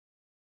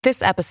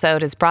This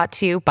episode is brought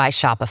to you by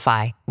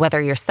Shopify.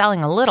 Whether you're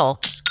selling a little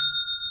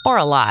or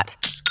a lot,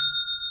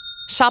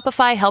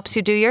 Shopify helps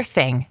you do your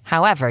thing,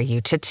 however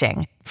you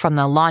cha-ching. From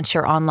the launch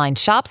your online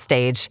shop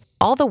stage,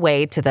 all the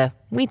way to the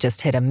we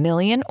just hit 1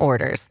 million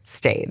orders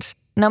stage.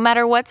 No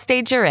matter what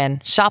stage you're in,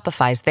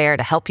 Shopify's there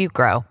to help you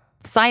grow.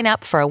 Sign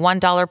up for a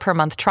 $1 per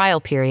month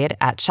trial period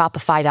at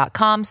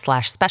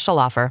shopify.com/special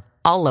offer,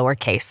 all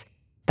lowercase.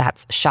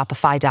 That's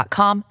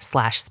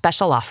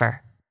shopify.com/special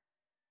offer.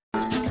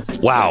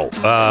 Wow.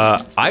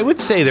 I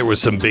would say there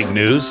was some big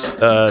news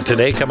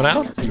today coming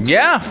out.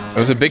 Yeah, it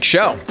was a big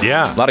show.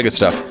 Yeah. A lot of good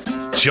stuff.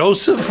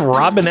 Joseph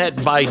Robinette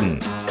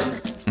Biden.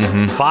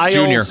 Files.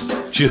 Junior.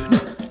 That's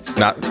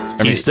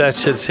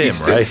him,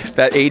 right?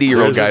 That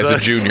 80-year-old guy's a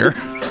junior.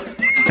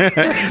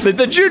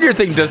 The junior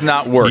thing does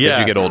not work as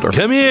you get older.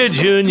 Come here,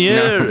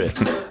 Junior.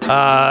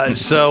 No.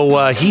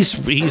 So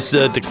he's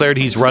declared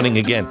he's running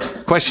again.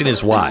 Question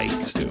is why,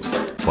 Stu?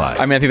 Why?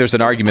 I mean, I think there's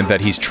an argument that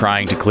he's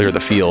trying to clear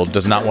the field,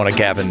 does not want a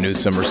Gavin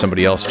Newsom or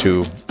somebody else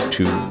to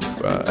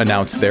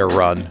announce their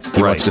run.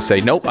 He wants to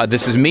say, nope,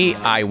 this is me.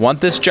 I want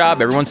this job.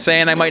 Everyone's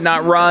saying I might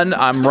not run.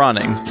 I'm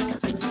running.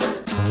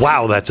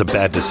 Wow, that's a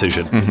bad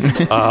decision.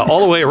 All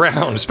the way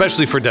around,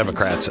 especially for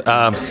Democrats.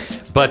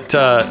 But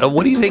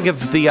what do you think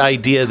of the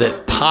idea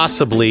that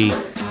possibly,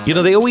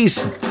 they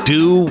always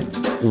do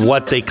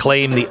what they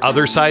claim the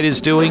other side is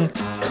doing.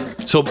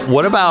 So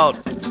what about,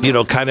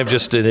 kind of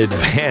just an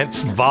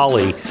advanced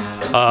volley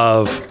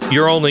of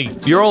you're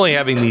only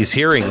having these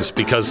hearings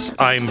because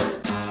I'm,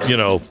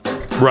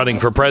 running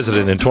for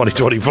president in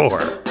 2024.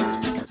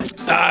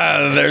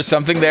 There's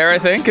something there, I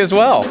think, as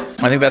well.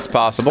 I think that's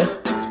possible.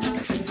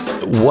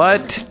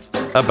 What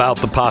about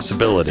the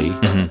possibility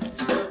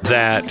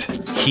that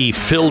he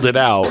filled it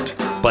out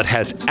but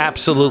has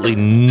absolutely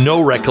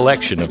no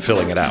recollection of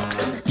filling it out?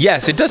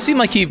 Yes, it does seem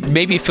like he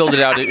maybe filled it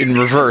out in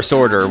reverse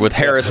order, with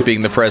Harris being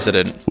the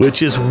president.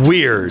 Which is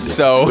weird.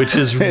 Which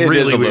is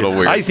really little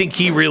weird. I think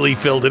he really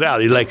filled it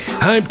out. He's like,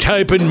 I'm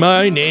typing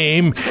my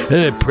name,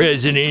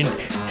 President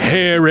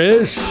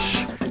Harris,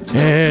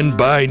 and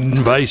Biden,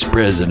 Vice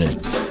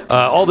President.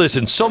 All this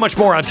and so much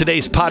more on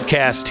today's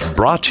podcast,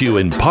 brought to you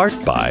in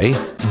part by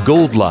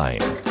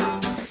Goldline.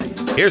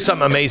 Here's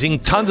something amazing.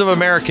 Tons of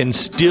Americans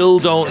still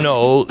don't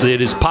know that it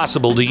is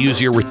possible to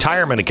use your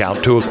retirement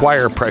account to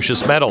acquire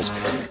precious metals.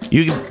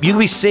 You can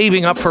be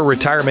saving up for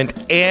retirement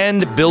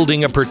and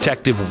building a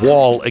protective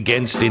wall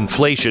against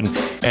inflation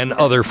and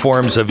other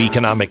forms of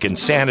economic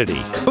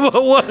insanity.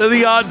 What are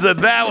the odds that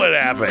would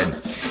happen?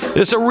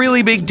 It's a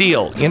really big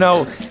deal.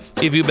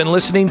 If you've been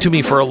listening to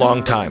me for a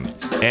long time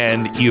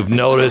and you've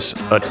noticed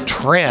a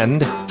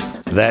trend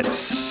that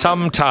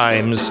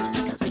sometimes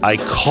I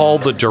call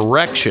the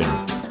direction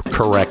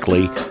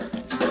correctly,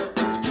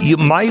 you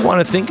might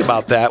want to think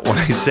about that when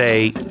I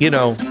say,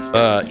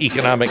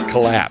 economic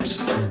collapse.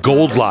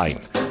 Goldline.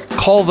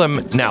 Call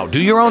them now. Do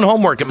your own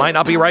homework. It might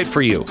not be right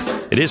for you.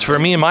 It is for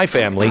me and my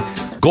family.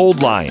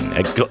 Goldline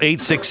at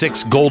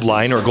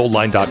 866-GOLDLINE or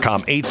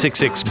goldline.com,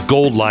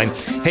 866-GOLDLINE.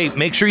 Hey,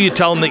 make sure you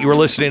tell them that you were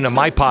listening to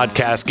my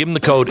podcast. Give them the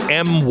code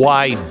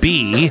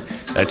MYB.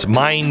 That's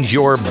Mind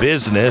Your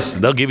Business.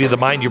 They'll give you the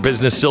Mind Your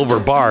Business silver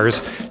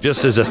bars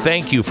just as a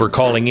thank you for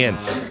calling in.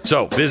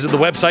 So visit the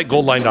website,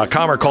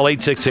 goldline.com, or call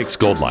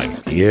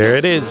 866-GOLDLINE. Here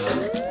it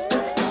is.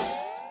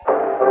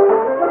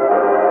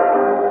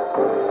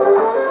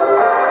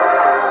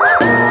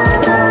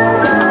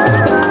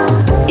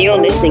 You're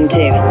listening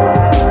to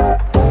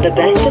the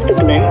best of the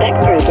Glenn Beck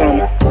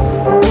program.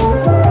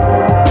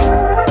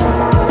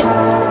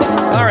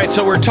 All right,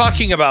 so we're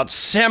talking about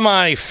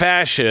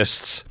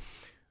semi-fascists,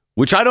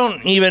 which I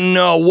don't even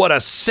know what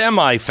a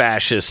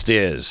semi-fascist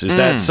is. Is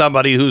that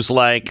somebody who's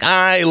like,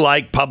 I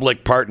like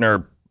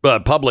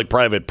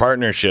public-private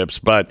partnerships,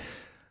 but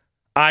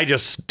I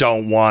just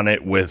don't want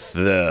it with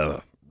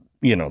the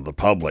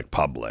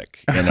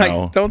public.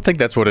 I don't think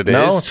that's what it is.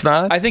 No, it's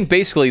not? I think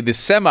basically the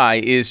semi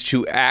is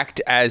to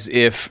act as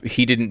if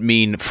he didn't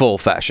mean full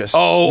fascist.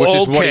 Oh, which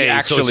is okay. what he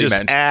actually so it's just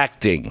meant.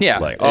 Acting.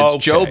 Yeah, it's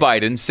Joe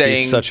Biden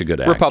saying such a good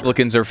actor.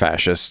 Republicans are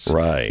fascists.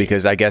 Right.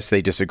 Because I guess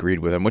they disagreed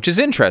with him, which is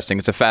interesting.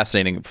 It's a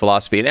fascinating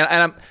philosophy.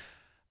 And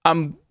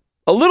I'm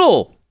a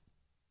little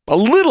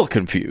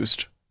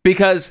confused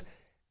because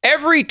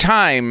every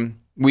time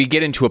we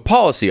get into a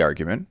policy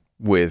argument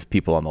with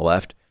people on the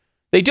left,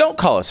 they don't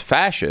call us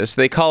fascists.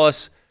 They call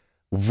us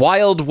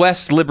Wild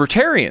West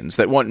libertarians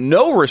that want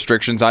no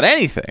restrictions on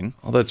anything.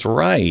 Oh, that's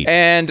right.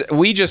 And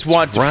we just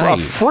want a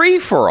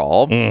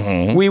free-for-all.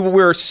 Mm-hmm.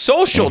 We're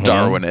social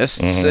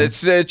Darwinists.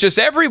 Mm-hmm. It's just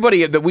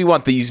everybody that we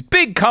want these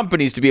big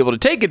companies to be able to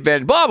take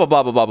advantage, blah, blah,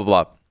 blah, blah, blah, blah,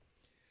 blah.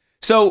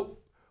 So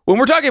when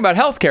we're talking about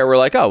healthcare, we're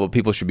like, oh, well,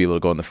 people should be able to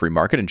go in the free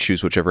market and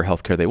choose whichever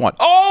healthcare they want.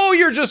 Oh,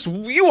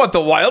 you want the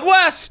Wild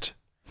West.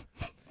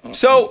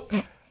 So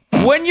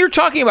when you're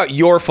talking about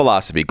your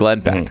philosophy, Glenn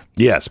Beck.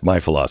 Yes,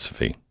 my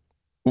philosophy.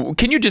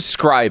 Can you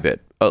describe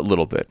it a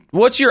little bit?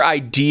 What's your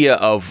idea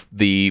of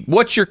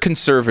what's your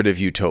conservative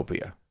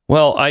utopia?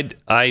 Well, I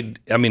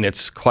mean,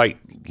 it's quite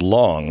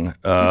long.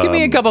 Give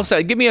me a couple of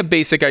seconds. Give me a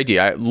basic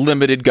idea.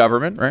 Limited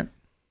government, right?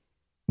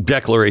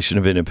 Declaration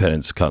of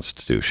Independence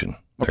Constitution.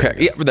 Okay,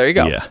 yeah, there you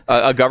go. Yeah.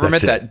 A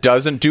government that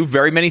doesn't do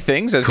very many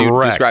things, as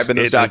you describe in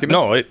those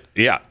documents.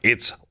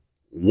 It's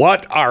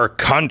what our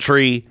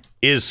country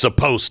is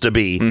supposed to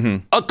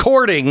be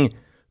according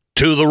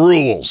to the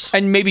rules.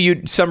 And maybe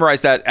you'd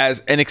summarize that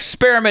as an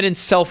experiment in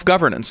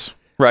self-governance,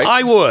 right?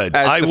 I would.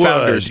 As the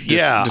founders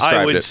described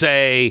I would it.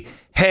 say,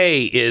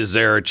 hey, is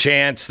there a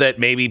chance that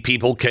maybe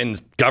people can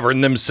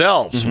govern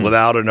themselves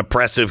without an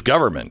oppressive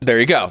government? There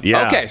you go.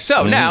 Yeah. Okay,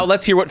 so now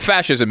let's hear what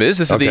fascism is.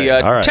 This is the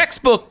all right.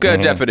 textbook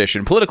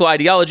definition. Political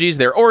ideologies,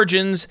 their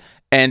origins,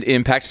 and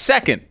impact.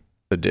 Second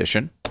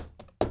edition.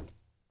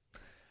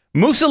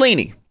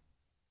 Mussolini.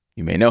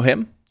 You may know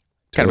him.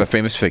 Kind of a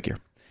famous figure.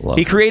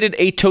 He created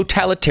a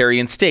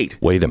totalitarian state.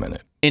 Wait a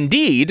minute.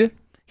 Indeed,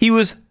 it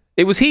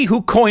was he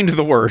who coined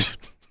the word.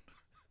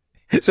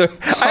 So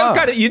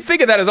you'd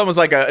think of that as almost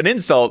like an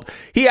insult.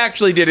 He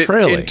actually did it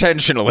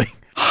intentionally.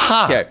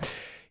 Okay.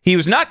 He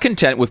was not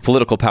content with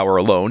political power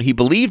alone. He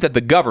believed that the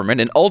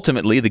government, and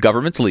ultimately the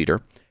government's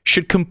leader,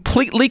 should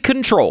completely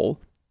control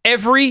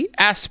every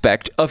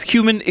aspect of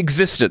human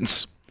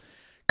existence.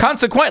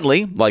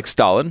 Consequently, like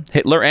Stalin,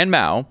 Hitler, and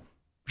Mao,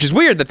 which is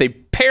weird that they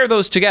pair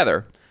those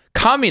together,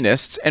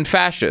 communists and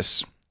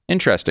fascists.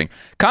 Interesting.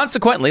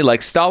 Consequently,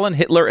 like Stalin,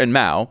 Hitler, and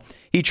Mao,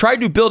 he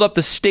tried to build up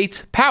the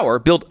state's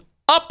power,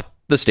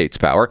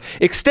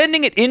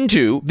 extending it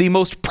into the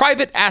most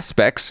private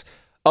aspects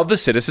of the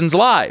citizens'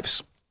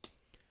 lives.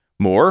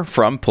 More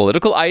from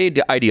political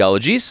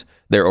ideologies,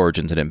 their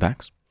origins and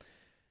impacts.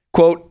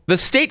 Quote, the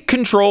state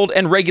controlled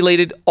and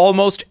regulated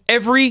almost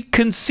every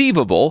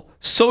conceivable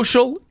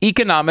social,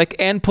 economic,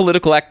 and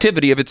political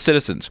activity of its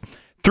citizens.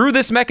 Through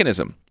this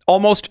mechanism,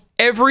 almost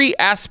every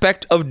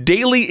aspect of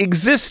daily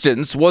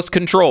existence was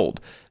controlled.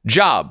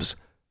 Jobs,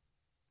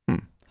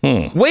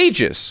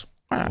 wages.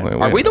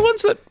 Are we the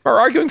ones that are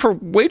arguing for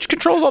wage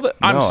controls all the?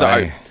 I'm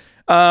sorry.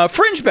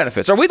 Fringe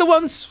benefits. Are we the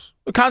ones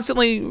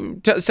constantly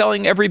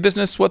telling every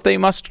business what they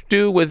must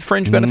do with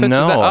fringe benefits? No,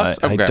 is that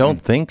us? I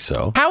don't think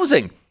so.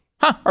 Housing.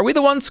 Are we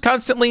the ones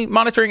constantly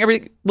monitoring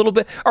every little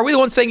bit? Are we the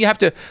ones saying you have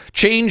to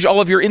change all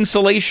of your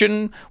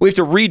insulation? We have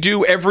to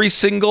redo every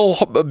single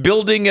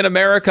building in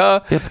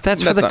America? Yeah, but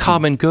that's for the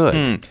common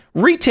good.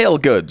 Retail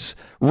goods,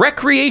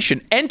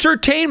 recreation,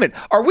 entertainment.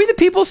 Are we the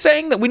people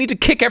saying that we need to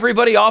kick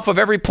everybody off of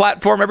every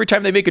platform every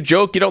time they make a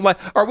joke you don't like?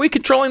 Are we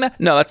controlling that?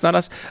 No, that's not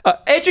us.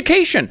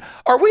 Education.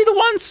 Are we the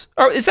ones?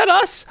 Is that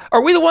us?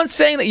 Are we the ones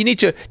saying that you need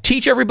to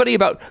teach everybody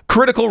about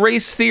critical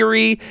race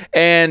theory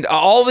and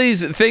all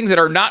these things that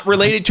are not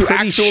related to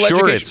actual sure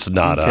education? It's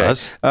not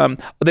us.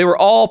 They were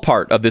all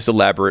part of this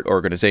elaborate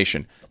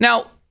organization.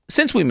 Now,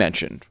 since we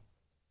mentioned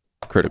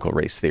critical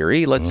race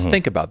theory, let's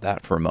think about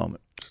that for a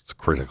moment. It's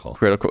critical. It's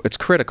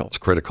critical. It's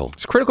critical.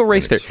 It's critical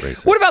race theory.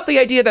 What about the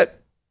idea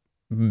that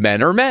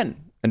men are men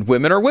and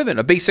women are women?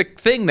 A basic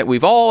thing that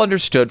we've all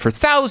understood for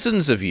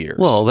thousands of years.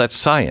 Well, that's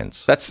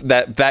science.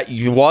 That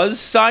was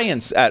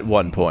science at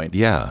one point.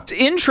 Yeah. It's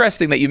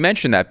interesting that you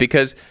mentioned that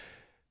because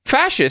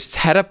fascists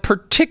had a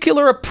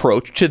particular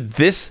approach to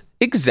this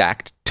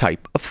exact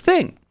type of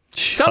thing.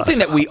 Something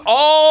that we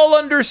all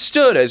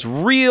understood as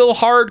real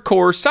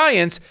hardcore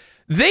science.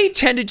 They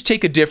tended to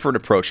take a different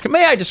approach.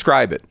 May I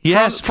describe it?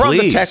 Yes, from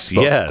please. the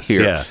textbook Yes,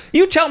 here. yeah.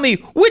 You tell me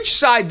which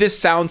side this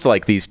sounds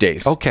like these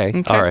days.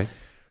 Okay. All right.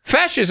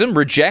 Fascism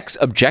rejects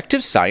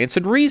objective science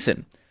and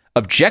reason.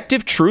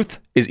 Objective truth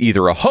is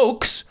either a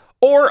hoax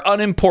or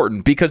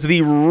unimportant because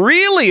the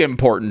really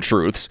important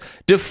truths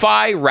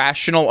defy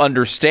rational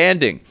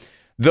understanding.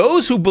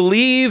 Those who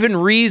believe in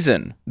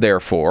reason,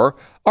 therefore,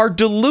 are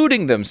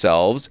deluding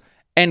themselves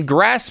and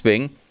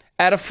grasping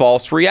at a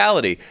false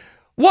reality.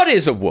 What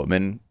is a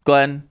woman,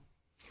 Glenn?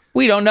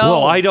 We don't know.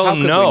 Well, I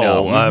don't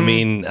know. Mm-hmm. I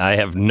mean, I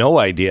have no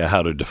idea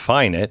how to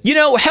define it. You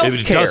know, healthcare.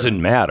 It doesn't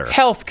matter.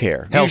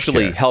 Healthcare.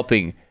 Usually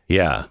helping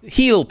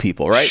heal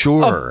people, right?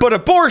 Sure. But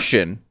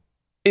abortion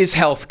is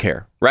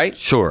healthcare, right?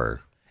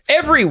 Sure.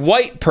 Every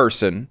white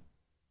person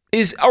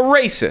is a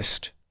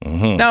racist.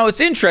 Mm-hmm. Now,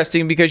 it's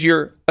interesting because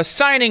you're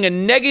assigning a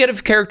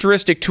negative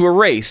characteristic to a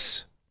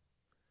race.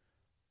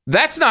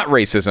 That's not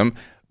racism,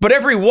 but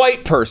every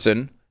white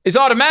person is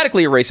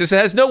automatically a racist. It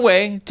has no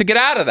way to get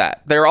out of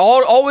that. They're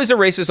always a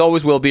racist,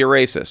 always will be a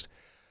racist.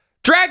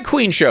 Drag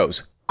queen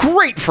shows,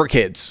 great for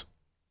kids.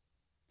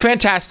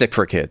 Fantastic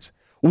for kids.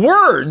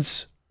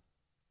 Words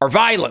are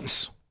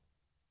violence.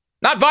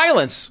 Not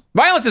violence.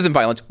 Violence isn't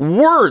violence.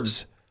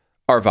 Words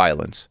are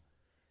violence.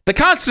 The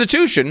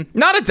Constitution,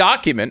 not a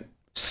document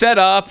set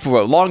up a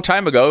long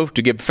time ago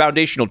to give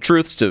foundational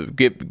truths to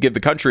give the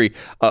country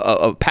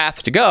a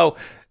path to go.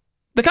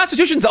 The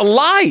Constitution's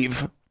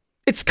alive.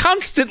 It's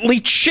constantly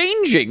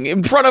changing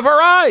in front of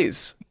our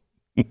eyes.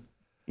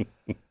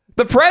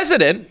 The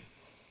president,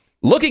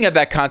 looking at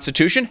that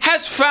Constitution,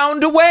 has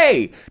found a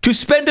way to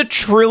spend $1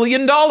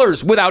 trillion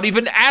without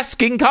even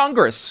asking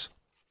Congress.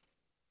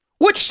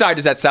 Which side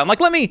does that sound like?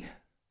 Let me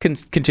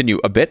continue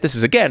a bit. This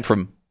is again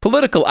from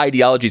Political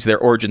Ideologies, Their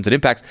Origins and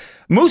Impacts.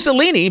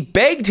 Mussolini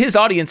begged his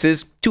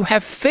audiences to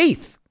have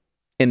faith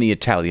in the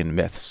Italian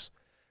myths.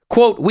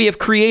 Quote, "We have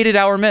created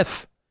our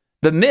myth.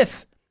 The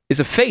myth is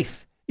a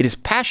faith. It is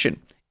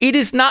passion. It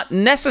is not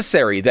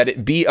necessary that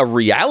it be a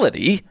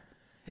reality.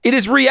 It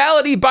is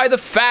reality by the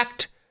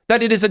fact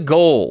that it is a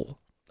goal,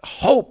 a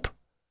hope,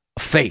 a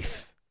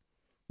faith.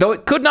 Though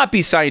it could not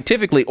be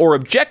scientifically or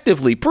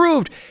objectively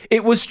proved,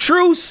 it was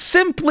true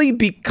simply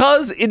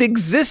because it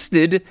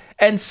existed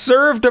and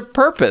served a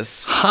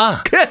purpose.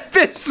 Huh.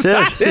 This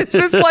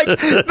is like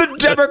the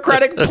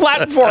Democratic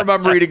platform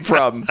I'm reading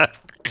from.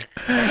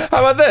 How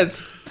about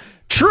this?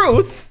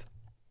 Truth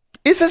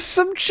is a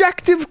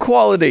subjective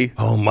quality.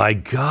 Oh, my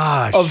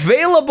gosh.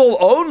 Available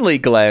only,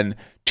 Glenn,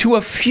 to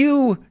a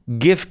few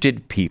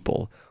gifted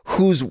people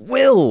whose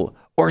will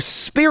or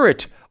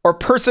spirit or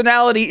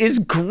personality is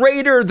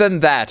greater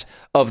than that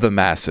of the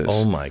masses.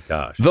 Oh my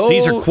gosh!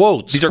 These are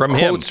quotes from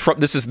him.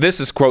 This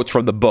is quotes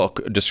from the book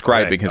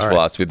describing his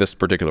philosophy. This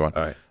particular one.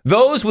 All right.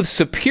 Those with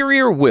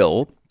superior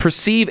will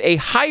perceive a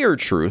higher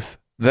truth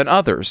than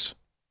others.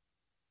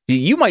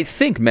 You might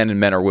think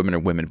men are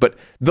women, but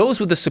those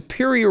with a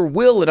superior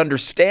will and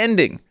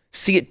understanding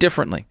see it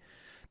differently.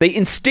 They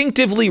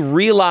instinctively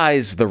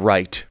realize the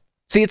right.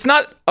 See, it's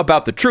not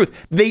about the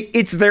truth.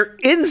 It's their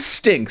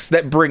instincts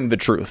that bring the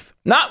truth,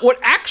 not what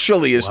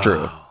actually is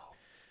true.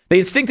 They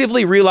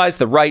instinctively realize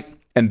the right,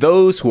 and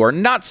those who are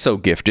not so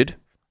gifted,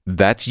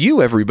 that's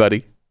you,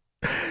 everybody,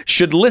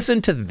 should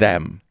listen to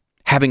them,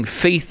 having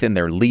faith in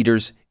their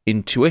leaders'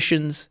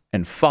 intuitions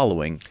and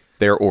following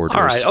their orders.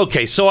 All right.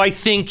 Okay. So I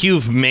think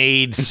you've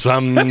made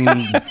some,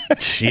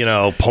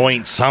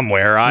 point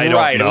somewhere. I don't know.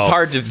 Right. It was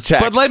hard to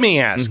detect. But let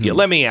me ask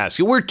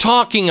you. We're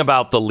talking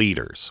about the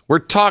leaders.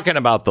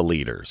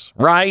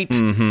 Right?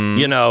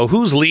 Mm-hmm.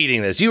 Who's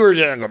leading this? You were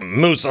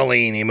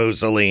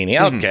Mussolini.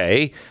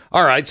 Okay.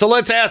 All right. So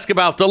let's ask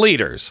about the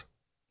leaders.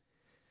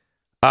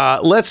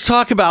 Let's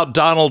talk about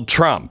Donald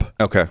Trump.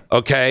 Okay?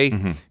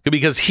 Mm-hmm.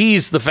 Because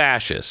he's the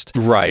fascist.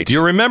 Right. Do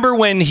you remember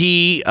when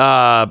he,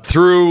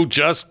 through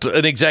just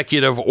an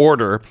executive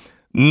order,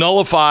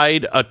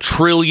 nullified $1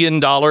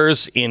 trillion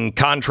in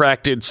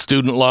contracted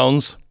student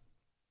loans?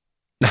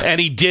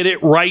 And he did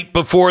it right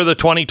before the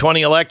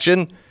 2020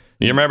 election?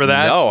 You remember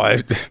that? No,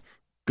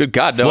 good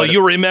God, no. Well,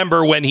 you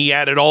remember when he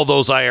added all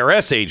those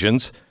IRS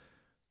agents.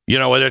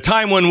 At a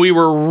time when we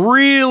were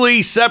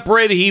really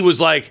separated, he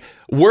was like,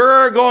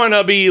 we're going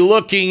to be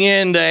looking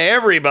into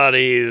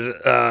everybody's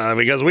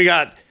because we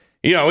got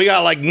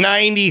like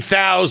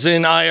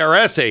 90,000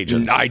 IRS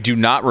agents. I do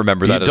not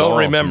remember that at all. You don't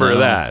remember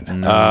that?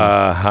 No.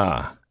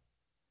 Uh-huh.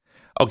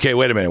 Okay,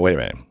 wait a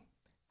minute.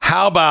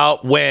 How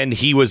about when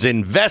he was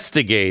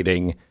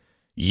investigating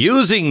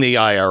using the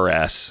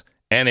IRS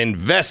and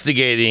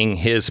investigating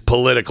his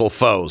political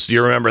foes? Do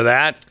you remember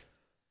that?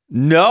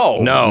 No,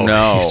 you don't.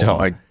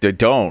 I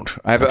don't.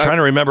 I'm trying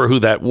to remember who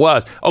that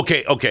was.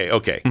 Okay.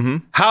 Mm-hmm.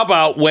 How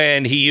about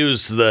when he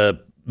used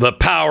the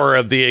power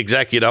of the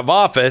executive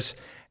office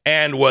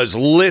and was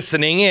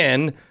listening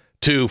in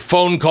to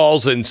phone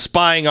calls and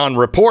spying on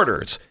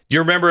reporters? You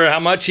remember how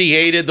much he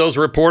hated those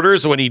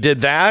reporters when he did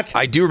that?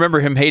 I do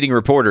remember him hating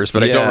reporters,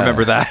 but I don't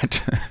remember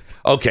that.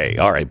 Okay,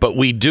 all right. But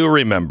we do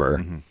remember...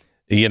 Mm-hmm.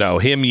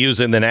 Him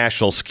using the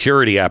national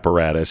security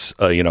apparatus,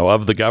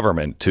 of the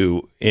government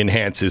to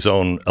enhance his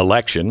own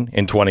election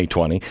in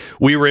 2020.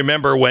 We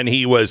remember when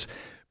he was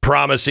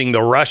promising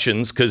the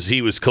Russians, because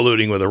he was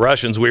colluding with the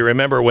Russians. We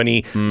remember when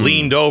he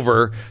leaned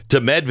over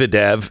to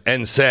Medvedev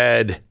and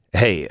said,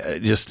 hey,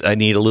 I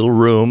need a little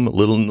room,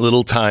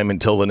 little time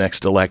until the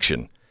next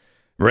election.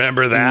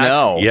 Remember that?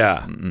 No.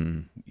 Yeah.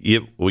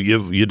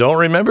 You don't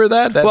remember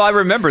that? Well, I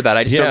remember that.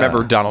 I just don't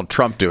remember Donald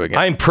Trump doing it.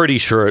 I'm pretty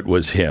sure it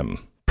was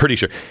him. Pretty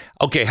sure.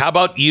 Okay, how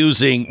about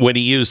when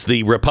he used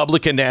the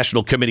Republican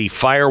National Committee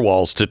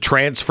firewalls to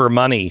transfer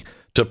money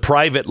to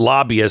private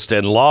lobbyists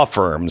and law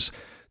firms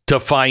to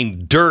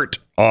find dirt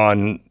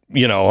on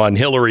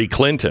Hillary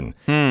Clinton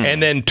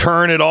and then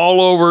turn it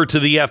all over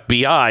to the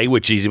FBI,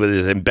 which he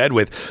was in bed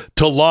with,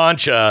 to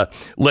launch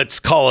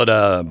let's call it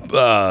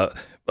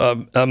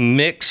a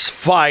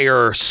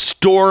mix-fire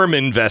storm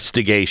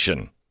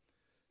investigation.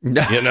 You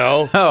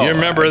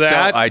remember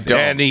that? I don't.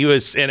 And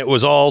it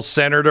was all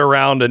centered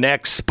around an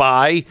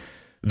ex-spy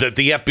that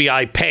the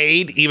FBI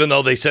paid, even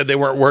though they said they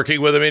weren't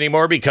working with him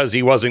anymore because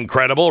he wasn't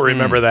credible.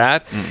 Remember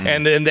that?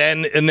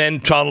 Mm-hmm. And then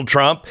Donald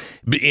Trump,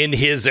 in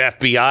his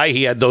FBI,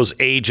 he had those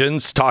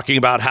agents talking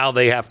about how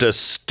they have to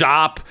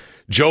stop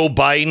Joe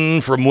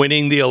Biden from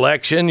winning the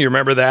election. You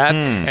remember that?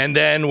 And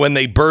then when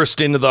they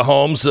burst into the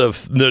homes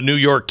of the New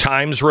York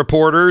Times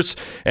reporters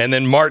and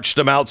then marched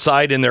them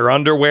outside in their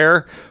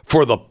underwear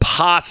for the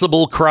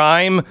possible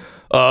crime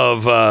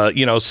of,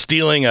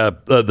 stealing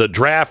the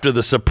draft of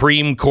the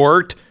Supreme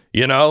Court,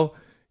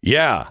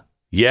 Yeah.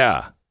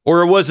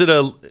 Or was it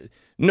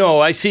no,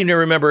 I seem to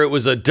remember it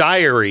was a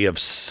diary of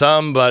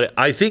somebody.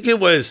 I think it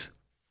was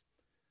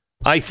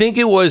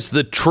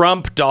the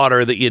Trump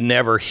daughter that you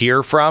never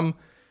hear from.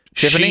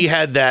 Tiffany?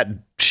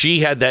 She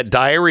had that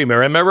diary,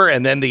 remember?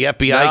 And then the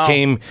FBI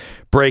came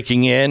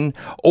breaking in,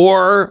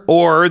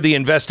 or the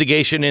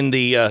investigation in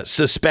the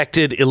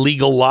suspected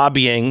illegal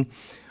lobbying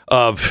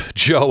of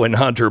Joe and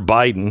Hunter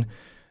Biden.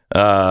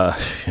 I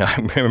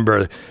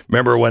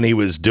remember when he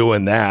was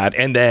doing that,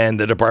 and then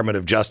the Department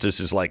of Justice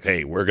is like,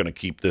 "Hey, we're going to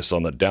keep this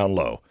on the down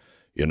low."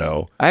 You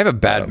know, I have a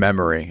bad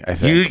memory. I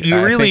think you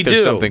really think do.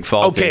 there's something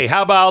faulty. Okay,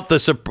 how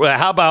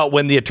about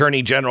when the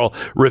Attorney General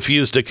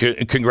refused a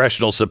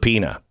congressional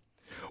subpoena,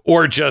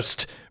 or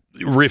just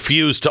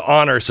refused to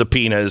honor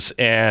subpoenas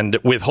and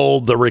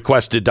withhold the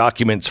requested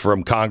documents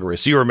from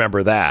Congress? You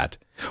remember that?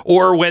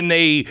 Or when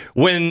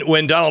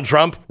Donald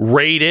Trump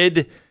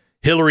raided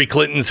Hillary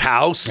Clinton's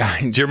house?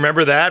 Do you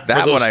remember that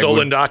for those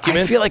stolen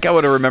documents? I feel like I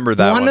would have remembered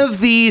that one. One of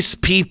these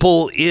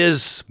people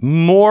is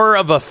more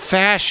of a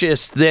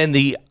fascist than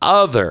the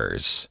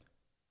others.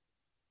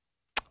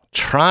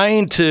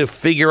 Trying to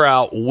figure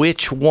out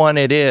which one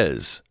it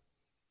is.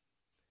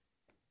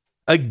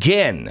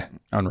 Again,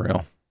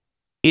 unreal.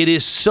 It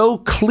is so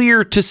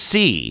clear to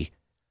see.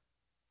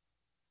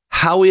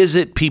 How is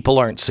it people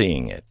aren't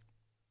seeing it?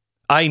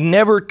 I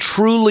never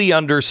truly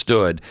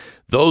understood.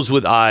 Those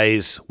with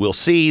eyes will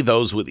see,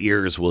 those with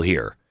ears will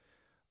hear.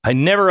 I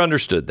never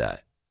understood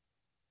that.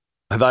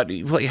 I thought,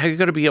 well, how are you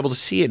going to be able to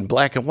see it in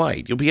black and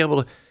white?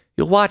 You'll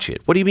watch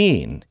it. What do you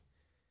mean?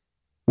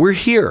 We're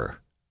here.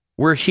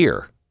 We're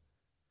here.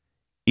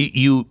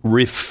 You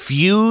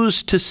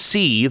refuse to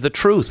see the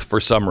truth for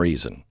some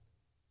reason.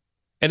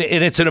 And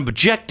it's an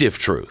objective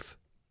truth.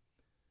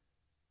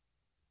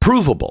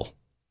 Provable.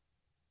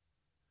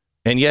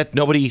 And yet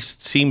nobody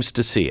seems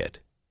to see it.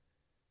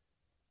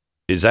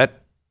 Is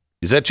that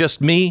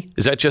just me?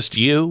 Is that just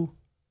you?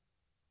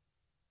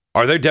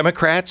 Are there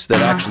Democrats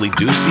that actually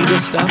do see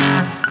this stuff?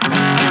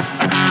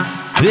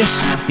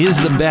 This is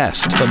the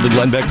best of the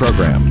Glenn Beck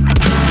program.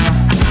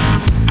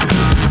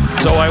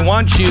 So I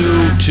want you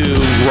to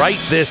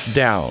write this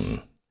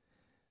down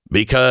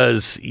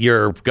because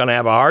you're going to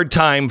have a hard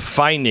time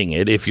finding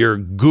it if you're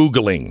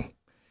Googling.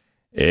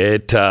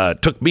 It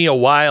took me a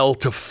while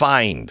to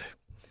find.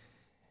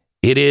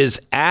 It is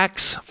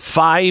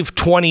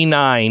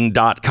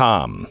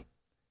Acts529.com.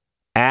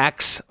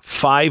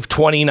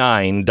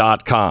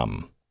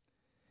 Acts529.com.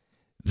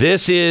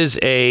 This is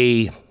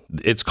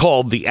it's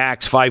called the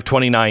Acts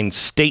 529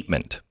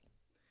 statement.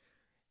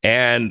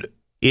 And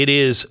it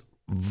is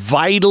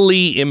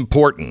vitally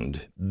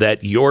important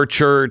that your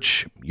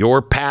church,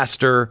 your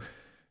pastor,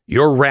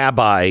 your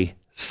rabbi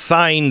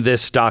sign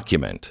this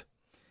document.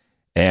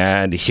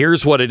 And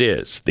here's what it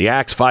is. The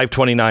Acts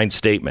 529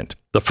 statement.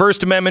 The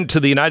First Amendment to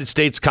the United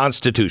States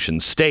Constitution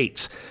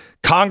states,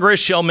 Congress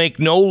shall make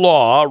no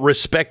law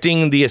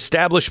respecting the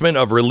establishment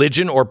of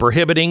religion or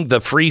prohibiting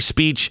the free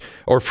speech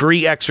or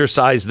free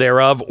exercise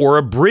thereof or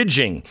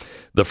abridging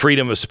the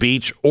freedom of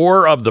speech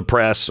or of the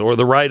press or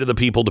the right of the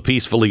people to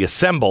peacefully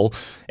assemble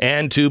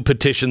and to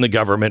petition the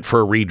government for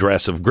a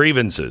redress of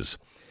grievances.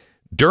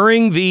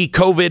 During the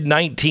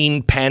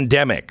COVID-19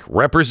 pandemic,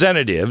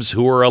 representatives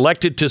who were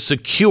elected to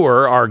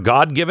secure our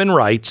God-given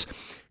rights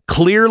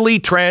clearly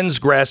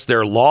transgressed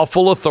their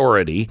lawful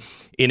authority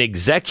in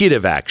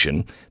executive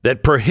action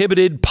that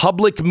prohibited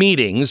public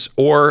meetings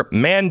or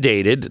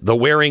mandated the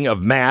wearing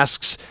of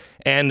masks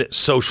and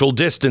social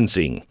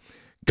distancing.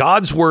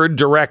 God's word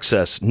directs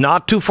us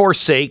not to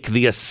forsake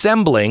the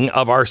assembling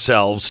of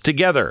ourselves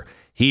together.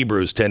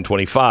 Hebrews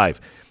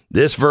 10:25.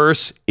 This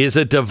verse is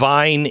a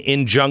divine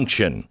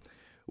injunction.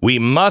 We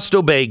must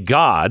obey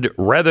God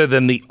rather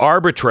than the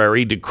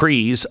arbitrary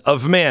decrees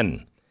of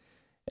men.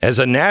 As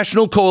a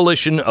national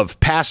coalition of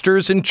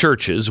pastors and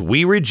churches,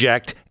 we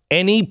reject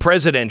any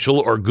presidential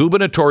or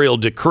gubernatorial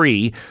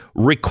decree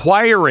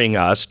requiring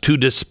us to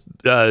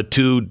disobey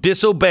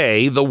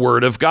the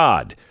word of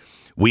God.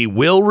 We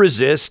will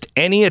resist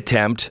any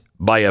attempt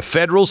by a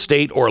federal,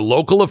 state, or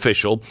local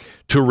official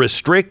to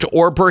restrict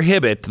or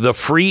prohibit the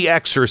free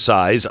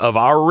exercise of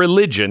our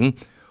religion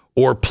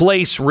or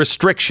place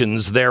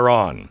restrictions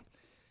thereon.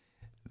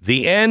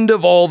 The end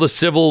of all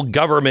civil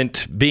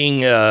government being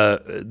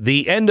the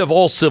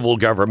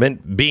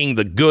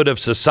good of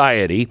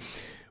society,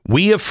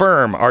 we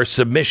affirm our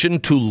submission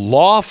to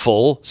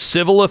lawful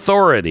civil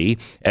authority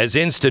as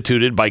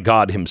instituted by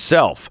God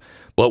himself.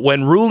 But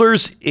when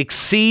rulers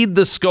exceed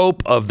the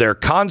scope of their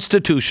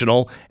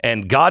constitutional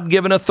and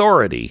God-given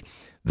authority,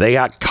 they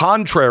act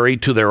contrary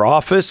to their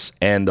office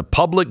and the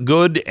public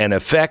good and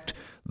affect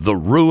the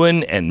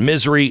ruin and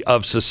misery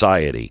of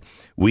society.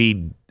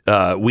 We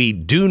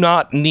do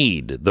not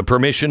need the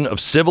permission of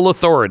civil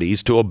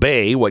authorities to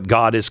obey what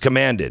God has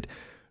commanded,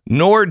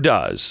 nor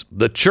does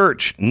the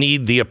church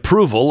need the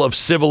approval of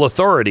civil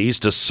authorities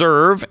to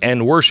serve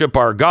and worship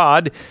our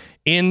God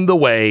in the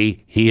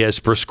way he has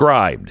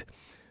prescribed.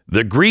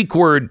 The Greek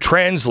word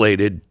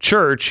translated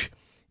church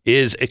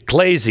is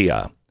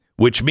ekklesia,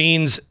 which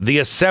means the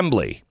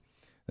assembly.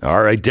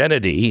 Our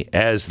identity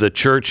as the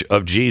Church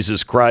of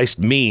Jesus Christ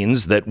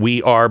means that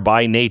we are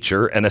by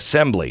nature an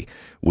assembly.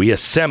 We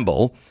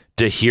assemble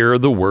to hear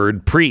the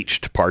word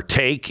preached,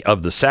 partake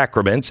of the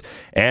sacraments,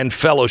 and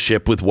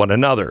fellowship with one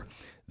another.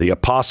 The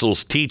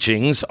apostles'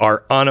 teachings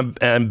are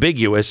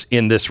unambiguous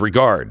in this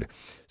regard.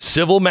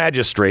 Civil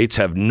magistrates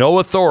have no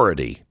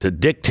authority to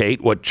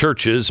dictate what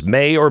churches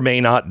may or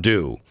may not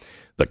do.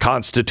 The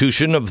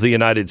Constitution of the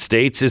United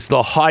States is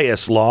the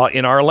highest law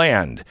in our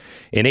land.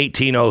 In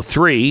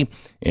 1803,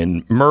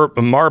 in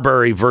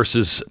Marbury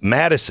versus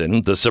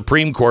Madison, the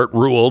Supreme Court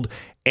ruled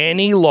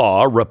any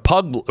law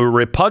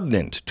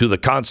repugnant to the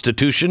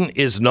Constitution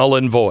is null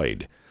and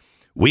void.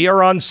 We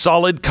are on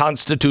solid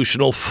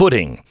constitutional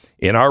footing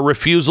in our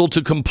refusal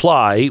to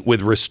comply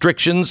with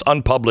restrictions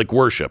on public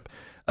worship.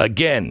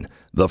 Again,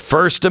 the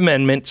First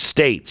Amendment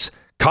states,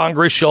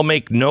 Congress shall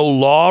make no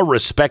law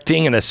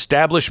respecting an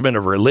establishment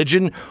of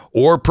religion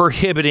or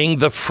prohibiting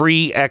the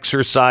free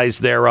exercise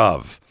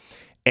thereof.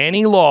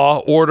 Any law,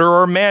 order,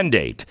 or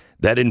mandate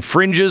that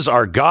infringes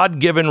our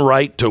God-given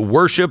right to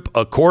worship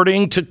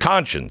according to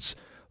conscience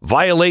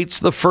violates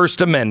the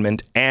First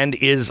Amendment and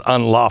is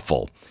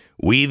unlawful.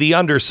 We, the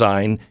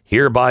undersigned,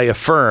 hereby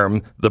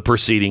affirm the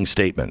preceding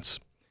statements.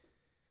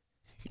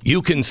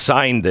 You can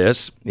sign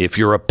this. If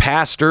you're a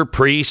pastor,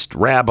 priest,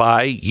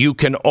 rabbi, you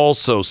can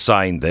also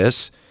sign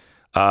this.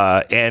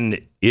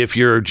 And if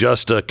you're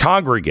just a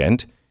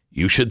congregant,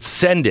 you should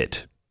send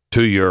it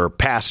to your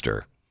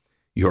pastor,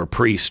 your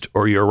priest,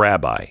 or your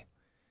rabbi.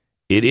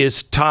 It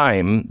is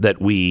time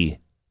that we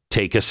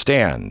take a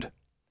stand.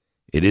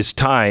 It is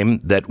time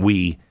that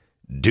we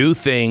do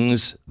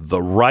things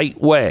the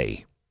right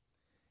way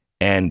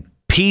and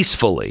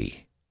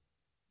peacefully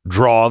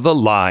draw the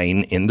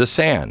line in the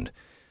sand.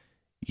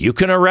 You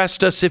can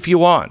arrest us if you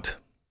want,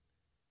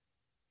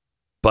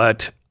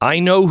 but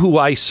I know who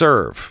I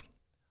serve.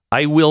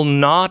 I will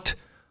not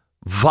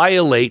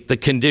violate the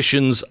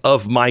conditions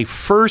of my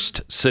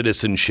first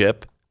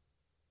citizenship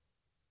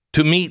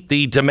to meet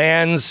the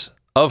demands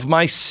of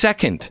my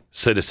second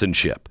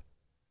citizenship.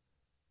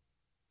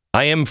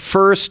 I am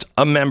first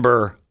a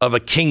member of a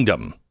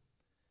kingdom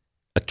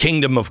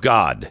of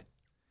God,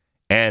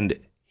 and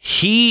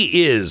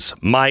He is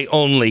my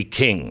only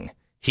king.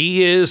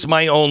 He is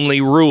my only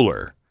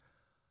ruler.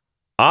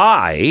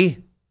 I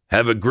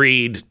have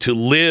agreed to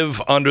live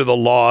under the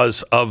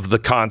laws of the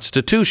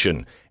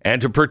Constitution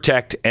and to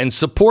protect and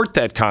support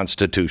that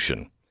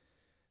Constitution.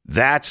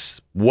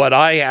 That's what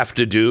I have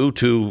to do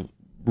to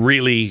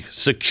really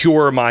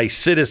secure my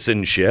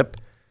citizenship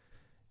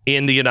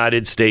in the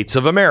United States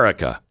of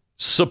America.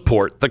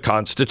 Support the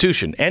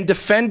Constitution and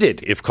defend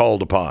it if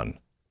called upon.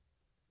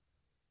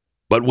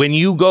 But when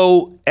you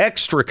go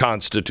extra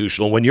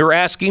constitutional, when you're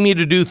asking me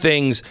to do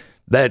things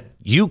that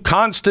you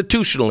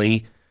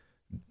constitutionally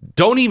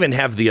don't even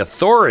have the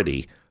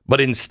authority, but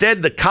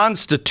instead the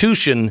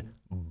Constitution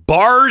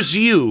bars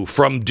you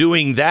from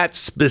doing that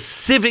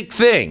specific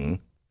thing,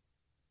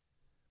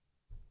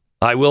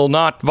 I will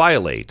not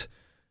violate.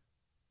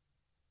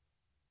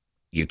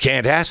 You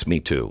can't ask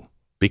me to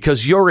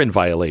because you're in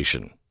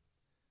violation.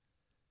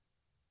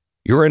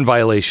 You're in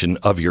violation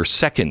of your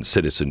second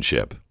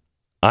citizenship.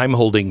 I'm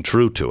holding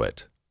true to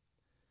it.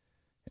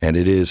 And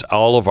it is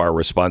all of our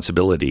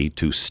responsibility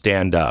to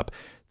stand up.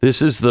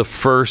 This is the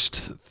first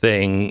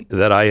thing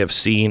that I have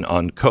seen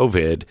on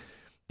COVID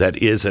that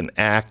is an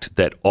act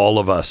that all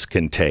of us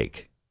can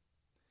take.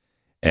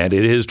 And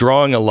it is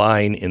drawing a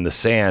line in the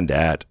sand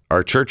at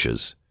our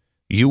churches.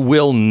 You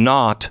will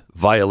not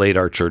violate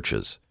our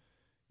churches.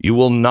 You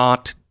will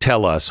not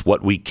tell us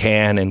what we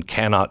can and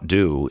cannot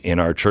do in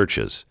our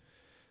churches.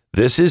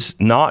 This is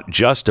not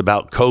just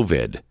about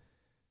COVID.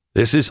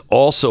 This is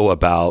also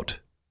about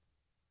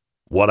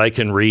what I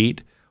can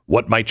read,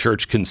 what my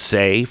church can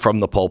say from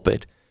the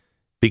pulpit.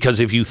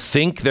 Because if you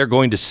think they're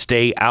going to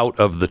stay out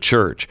of the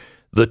church,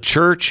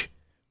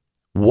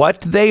 what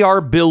they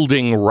are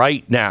building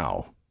right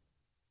now,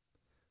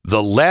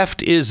 the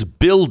left is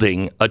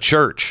building a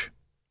church.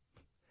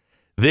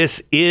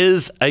 This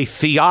is a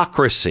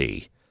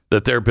theocracy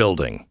that they're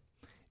building.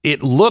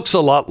 It looks a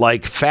lot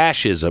like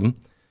fascism.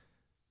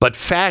 But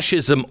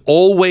fascism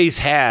always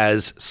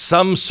has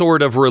some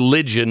sort of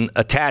religion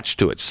attached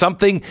to it,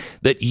 something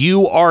that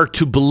you are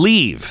to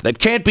believe, that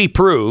can't be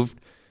proved,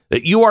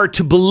 that you are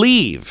to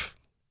believe.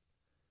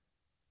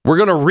 We're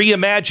going to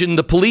reimagine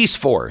the police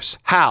force.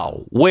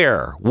 How?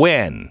 Where?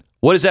 When?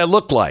 What does that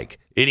look like?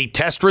 Any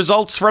test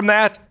results from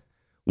that?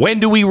 When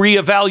do we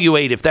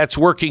reevaluate if that's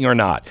working or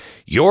not?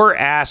 You're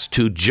asked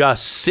to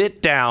just sit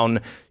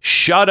down,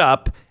 shut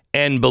up,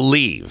 and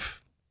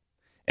believe.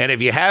 And if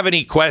you have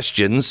any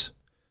questions,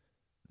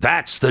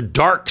 that's the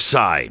dark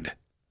side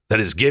that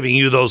is giving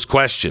you those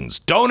questions.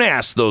 Don't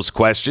ask those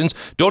questions.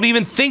 Don't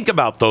even think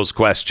about those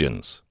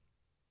questions.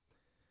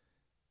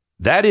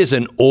 That is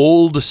an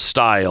old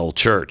style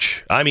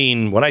church. I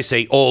mean, when I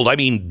say old, I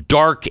mean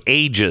Dark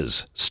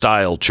Ages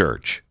style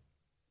church.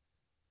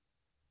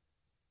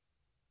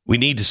 We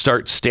need to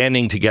start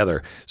standing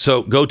together.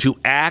 So go to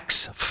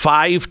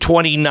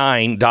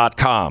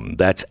acts529.com.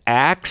 That's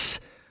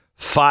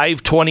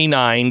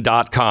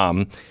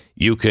acts529.com.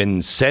 You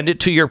can send it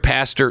to your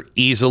pastor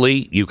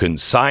easily. You can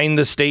sign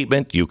the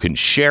statement. You can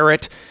share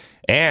it.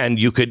 And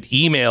you could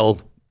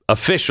email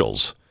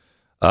officials.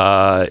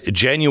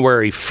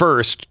 January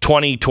 1st,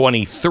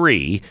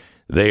 2023,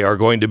 they are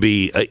going to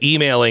be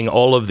emailing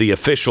all of the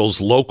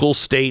officials, local,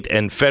 state,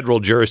 and federal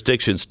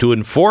jurisdictions to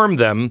inform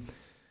them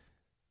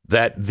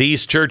that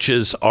these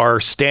churches are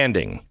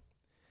standing.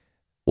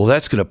 Well,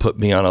 that's going to put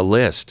me on a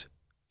list.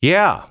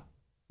 Yeah.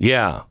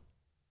 Yep.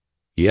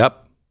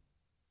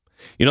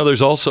 You know,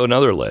 there's also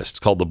another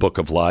list called the Book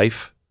of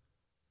Life.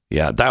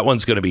 Yeah, that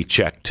one's going to be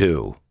checked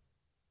too.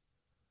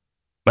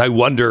 I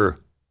wonder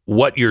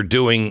what you're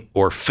doing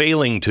or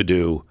failing to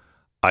do.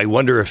 I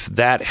wonder if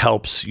that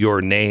helps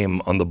your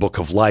name on the Book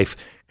of Life,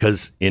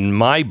 because in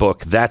my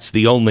book, that's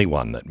the only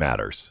one that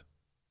matters.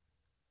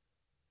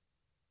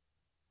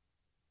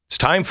 It's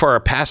time for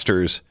our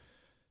pastors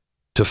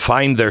to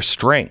find their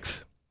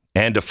strength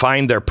and to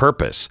find their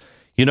purpose.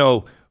 You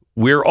know,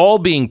 we're all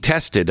being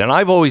tested, and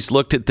I've always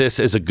looked at this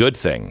as a good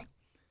thing.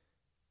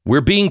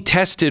 We're being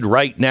tested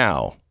right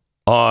now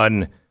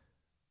on,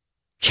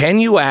 can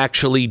you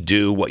actually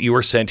do what you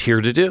were sent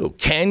here to do?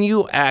 Can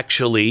you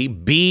actually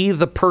be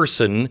the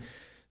person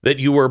that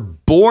you were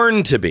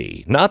born to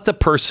be? Not the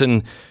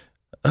person,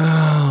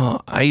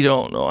 oh, I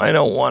don't know, I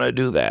don't want to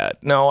do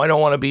that. No, I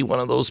don't want to be one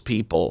of those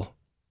people.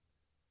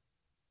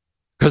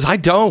 Because I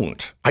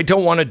don't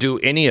want to do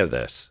any of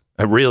this.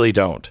 I really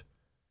don't.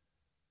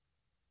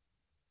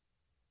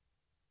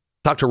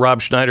 Talked to Rob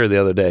Schneider the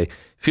other day.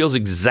 Feels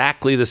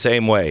exactly the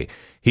same way.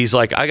 He's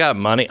like, I got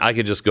money. I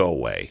could just go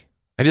away.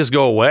 I just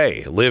go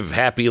away, live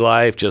happy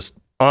life, just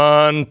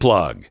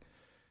unplug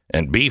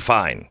and be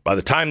fine. By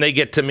the time they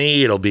get to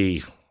me, it'll be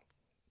a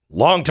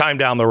long time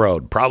down the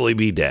road, probably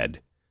be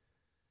dead.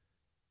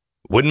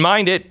 Wouldn't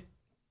mind it.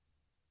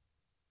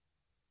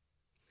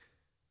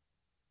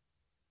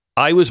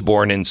 I was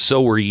born, and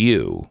so were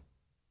you,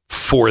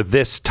 for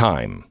this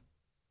time.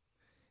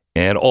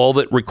 And all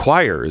that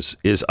requires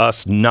is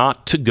us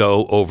not to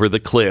go over the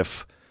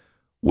cliff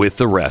with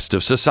the rest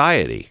of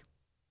society.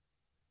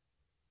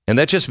 And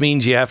that just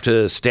means you have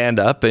to stand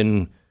up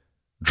and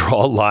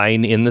draw a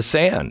line in the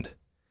sand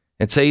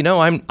and say,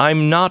 no,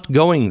 I'm not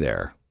going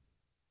there.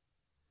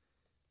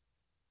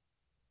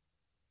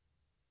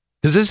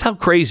 Because this is how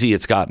crazy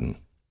it's gotten.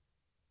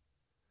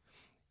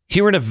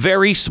 Here in a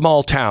very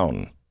small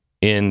town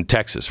in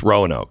Texas,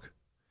 Roanoke,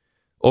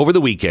 over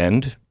the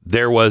weekend,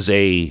 there was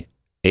a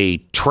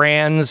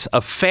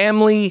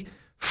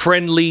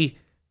family-friendly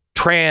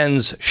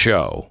trans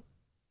show.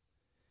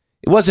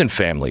 It wasn't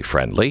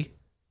family-friendly.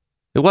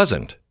 It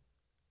wasn't.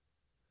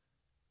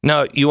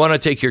 Now, you want to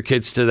take your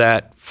kids to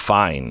that?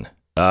 Fine.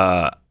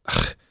 I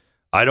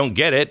don't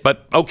get it,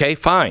 but okay,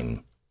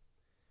 fine.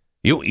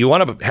 You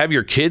want to have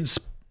your kids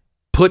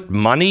give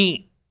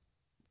money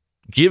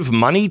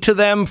to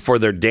them for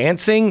their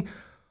dancing?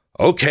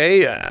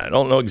 Okay, I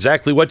don't know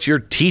exactly what you're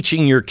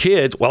teaching your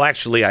kids. Well,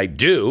 actually, I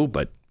do,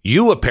 but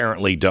you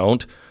apparently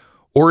don't.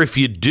 Or if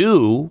you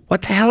do,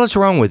 what the hell is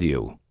wrong with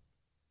you?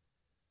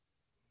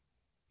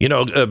 You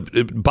know,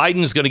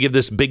 Biden's going to give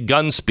this big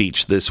gun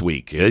speech this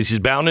week. He's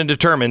bound and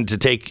determined to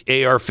take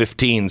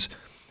AR-15s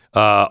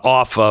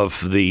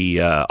off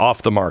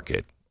the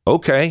market.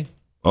 Okay.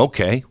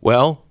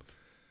 Well,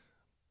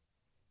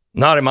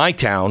 not in my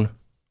town,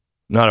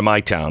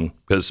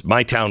 because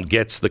my town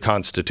gets the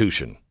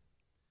Constitution.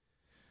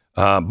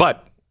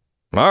 But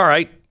all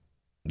right,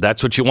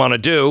 that's what you want to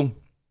do.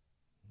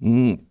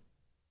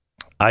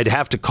 I'd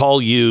have to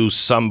call you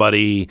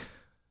somebody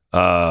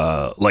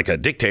like a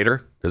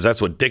dictator, because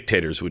that's what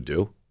dictators would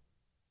do.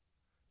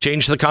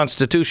 Change the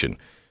Constitution.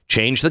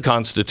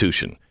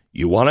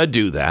 You want to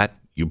do that.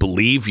 You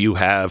believe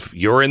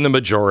you're in the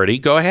majority.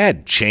 Go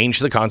ahead. Change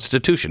the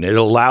Constitution. It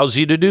allows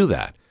you to do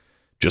that.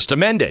 Just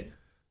amend it.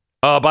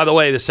 By the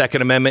way, the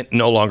Second Amendment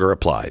no longer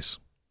applies.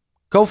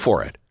 Go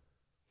for it.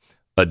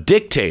 A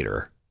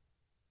dictator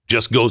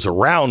just goes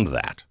around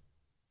that.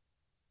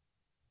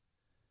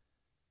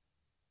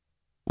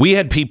 We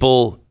had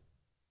people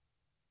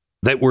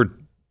that were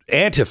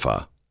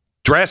Antifa,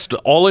 dressed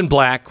all in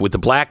black with the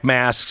black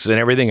masks and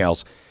everything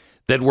else,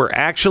 that were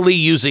actually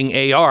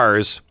using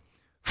ARs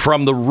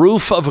from the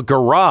roof of a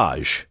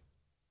garage.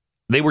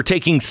 They were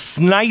taking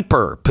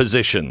sniper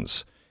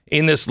positions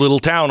in this little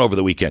town over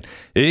the weekend.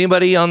 Did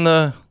anybody on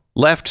the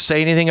left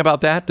say anything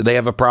about that? Do they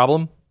have a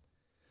problem?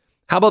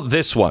 How about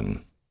this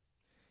one?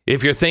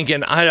 If you're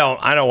thinking, I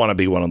don't want to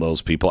be one of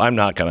those people. I'm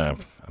not gonna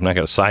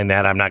sign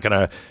that. I'm not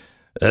gonna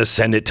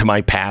send it to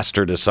my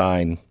pastor to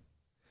sign.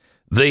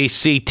 The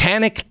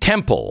Satanic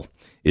Temple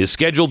is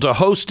scheduled to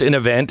host an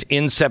event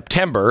in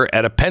September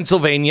at a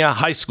Pennsylvania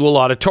high school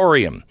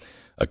auditorium.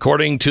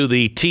 According to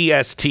the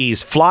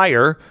TST's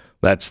flyer,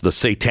 that's the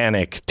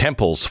Satanic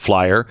Temple's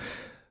flyer,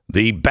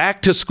 the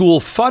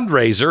back-to-school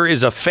fundraiser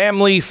is a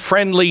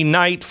family-friendly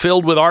night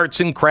filled with arts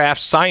and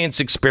crafts, science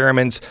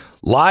experiments,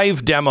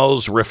 live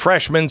demos,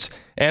 refreshments,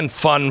 and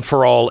fun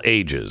for all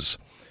ages.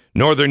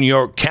 Northern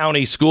York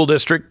County School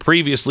District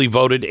previously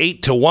voted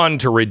 8-1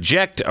 to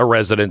reject a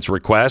resident's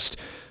request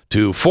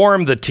to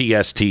form the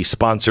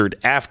TST-sponsored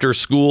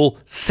after-school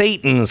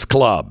Satan's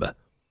Club.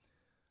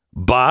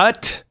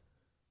 But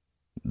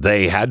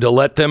they had to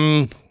let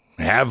them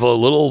have a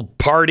little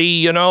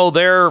party,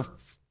 there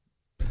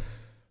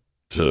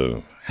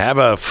to have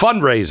a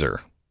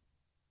fundraiser.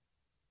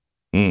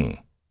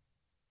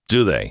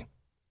 Do they?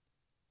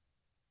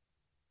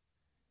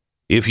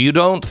 if you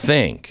don't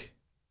think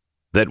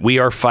that we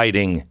are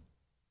fighting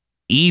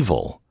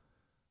evil,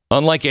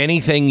 unlike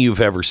anything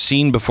you've ever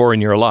seen before in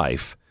your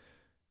life,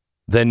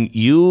 then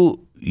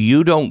you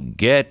don't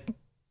get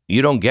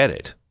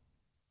it.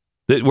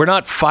 That we're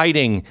not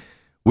fighting.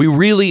 We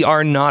really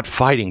are not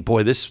fighting.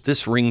 Boy,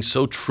 this rings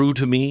so true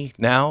to me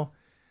now.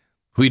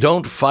 We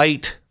don't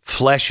fight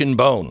flesh and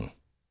bone.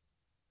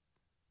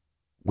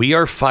 We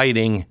are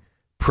fighting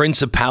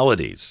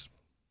principalities,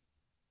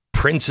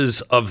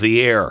 princes of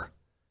the air.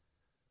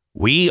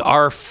 We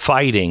are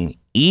fighting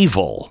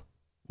evil.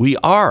 We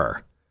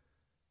are.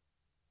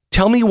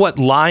 Tell me what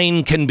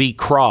line can be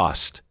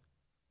crossed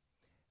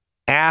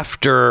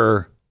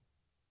after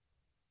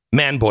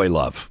man-boy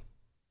love,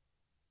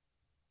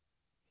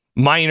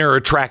 minor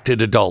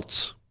attracted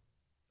adults,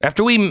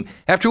 after we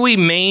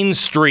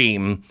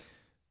mainstream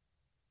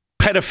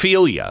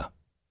pedophilia.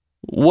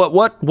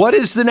 What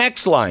is the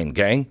next line,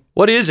 gang?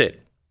 What is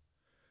it?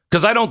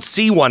 Because I don't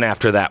see one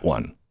after that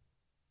one.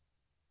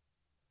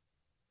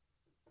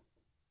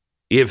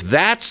 If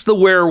that's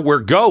where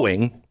we're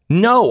going,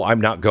 no, I'm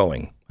not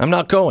going. I'm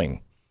not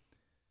going.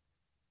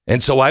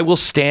 And so I will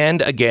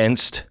stand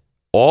against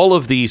all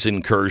of these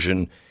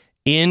incursions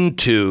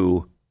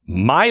into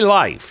my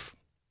life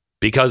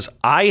because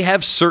I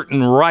have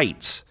certain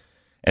rights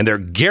and they're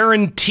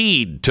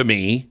guaranteed to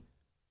me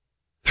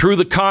through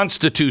the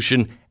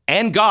Constitution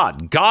and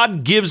God.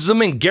 God gives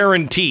them and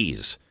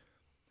guarantees.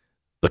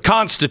 The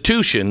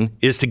Constitution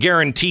is to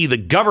guarantee the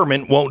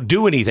government won't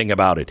do anything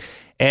about it.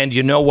 And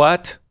you know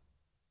what?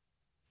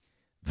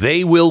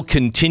 They will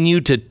continue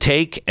to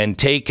take and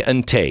take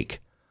and take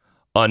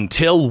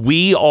until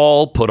we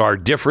all put our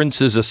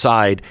differences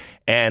aside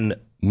and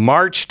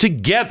march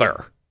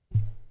together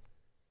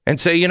and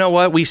say, you know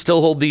what? We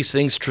still hold these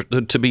things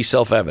to be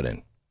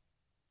self-evident.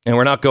 And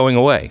we're not going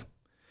away.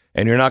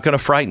 And you're not going to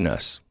frighten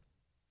us.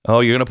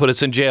 Oh, you're going to put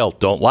us in jail.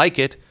 Don't like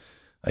it.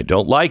 I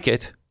don't like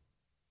it.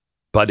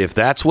 But if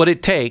that's what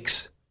it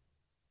takes,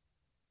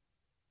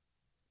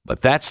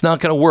 but that's not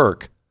going to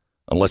work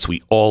unless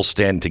we all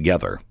stand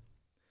together.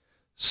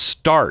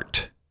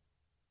 Start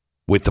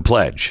with the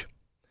pledge.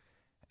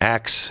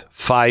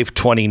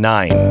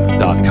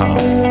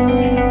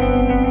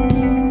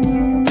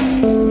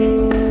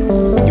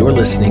 Acts529.com. You're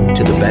listening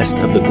to the best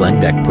of the Glenn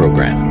Beck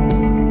program.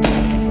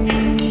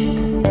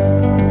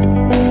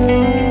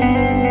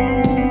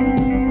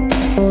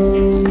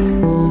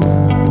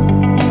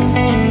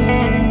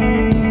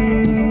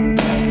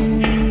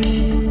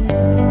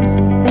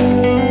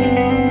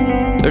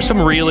 There's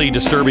some really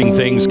disturbing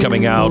things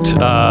coming out.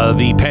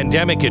 The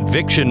pandemic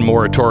eviction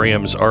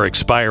moratoriums are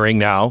expiring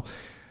now.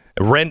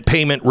 Rent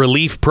payment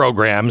relief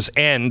programs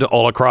end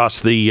all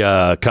across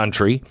the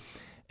country.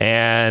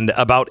 And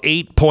about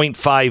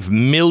 8.5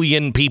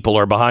 million people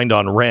are behind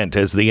on rent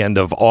as the end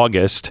of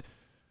August.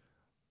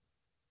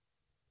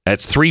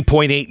 That's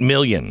 3.8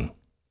 million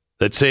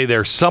that say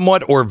they're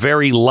somewhat or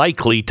very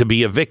likely to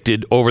be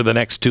evicted over the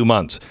next 2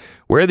 months.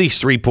 Where are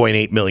these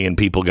 3.8 million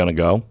people going to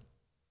go?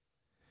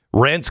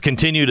 Rents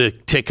continue to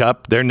tick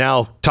up. They're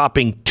now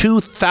topping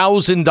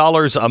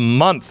 $2,000 a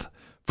month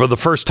for the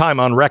first time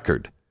on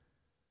record.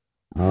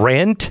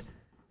 Rent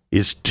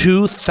is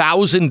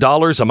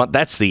 $2,000 a month.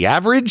 That's the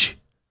average?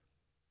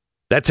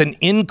 That's an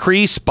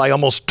increase by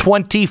almost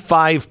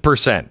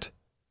 25%.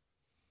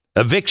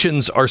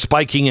 Evictions are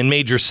spiking in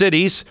major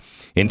cities.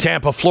 In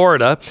Tampa,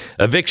 Florida,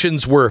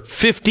 evictions were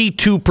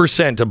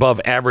 52% above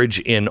average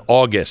in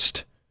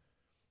August.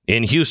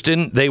 In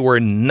Houston, they were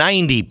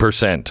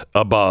 90%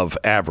 above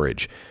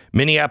average.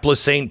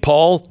 Minneapolis, St.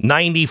 Paul,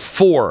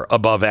 94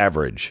 above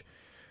average.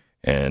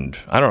 And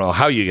I don't know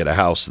how you get a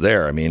house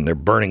there. I mean, they're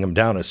burning them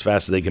down as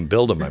fast as they can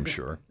build them, I'm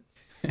sure.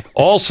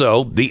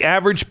 Also, the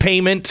average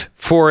payment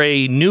for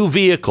a new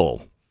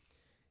vehicle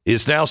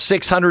is now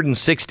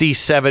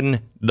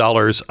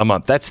 $667 a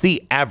month. That's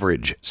the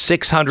average,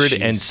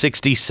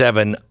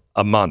 $667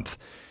 a month.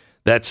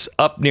 That's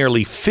up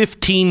nearly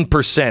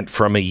 15%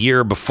 from a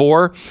year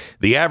before.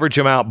 The average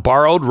amount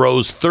borrowed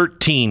rose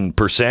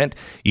 13%.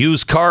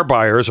 Used car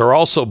buyers are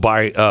also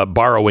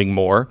borrowing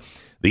more.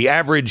 The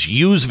average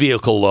used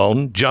vehicle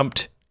loan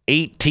jumped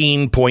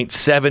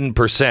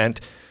 18.7%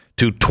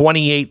 to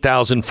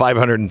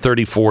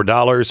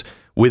 $28,534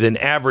 with an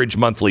average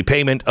monthly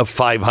payment of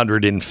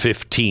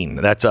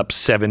 $515. That's up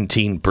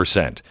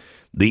 17%.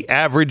 The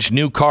average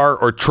new car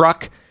or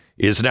truck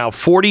is now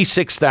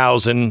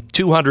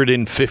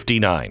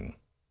 $46,259.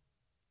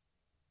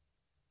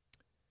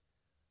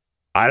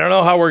 I don't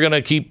know how we're going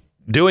to keep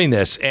doing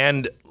this.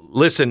 And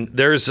listen,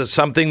 there's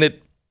something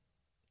that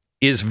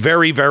is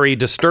very, very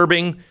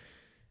disturbing,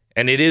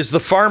 and it is the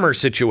farmer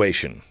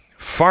situation.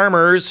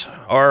 Farmers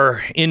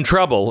are in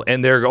trouble,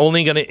 and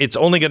it's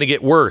only going to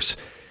get worse.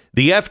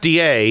 The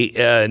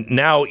FDA,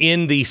 now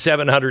in the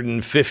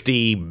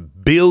 $750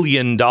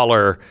 billion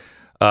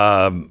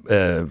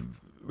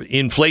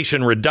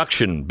Inflation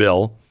Reduction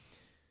Bill,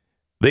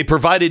 they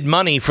provided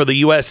money for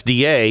the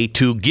USDA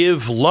to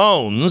give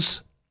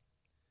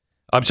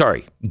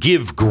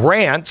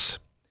grants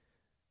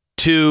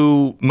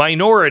to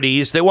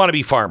minorities that want to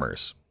be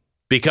farmers.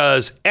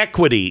 because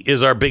equity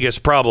is our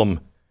biggest problem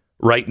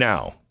right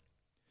now.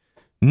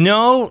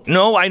 No,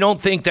 I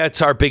don't think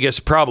that's our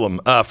biggest problem.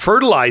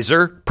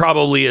 Fertilizer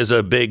probably is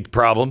a big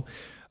problem.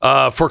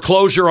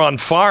 Foreclosure on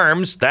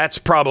farms, that's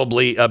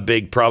probably a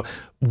big problem.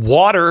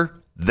 Water,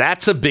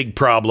 that's a big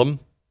problem.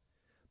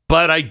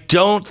 But I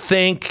don't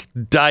think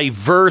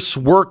diverse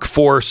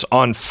workforce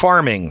on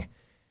farming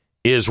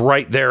is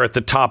right there at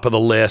the top of the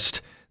list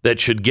that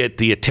should get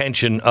the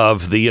attention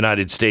of the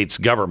United States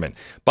government.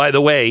 By the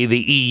way, the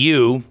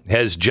EU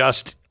has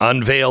just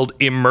unveiled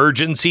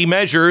emergency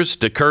measures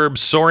to curb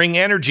soaring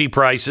energy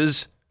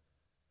prices.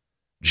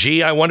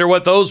 Gee, I wonder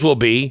what those will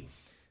be.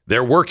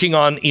 They're working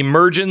on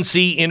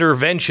emergency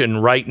intervention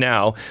right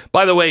now.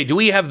 By the way, do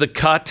we have the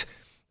cut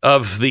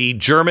of the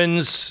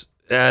Germans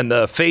and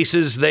the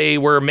faces they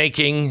were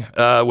making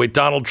with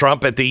Donald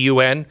Trump at the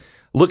UN?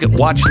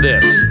 Watch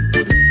this.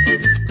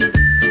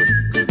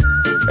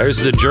 There's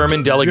the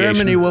German delegation.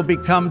 Germany will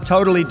become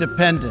totally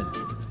dependent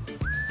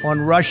on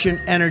Russian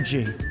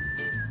energy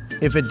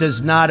if it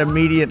does not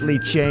immediately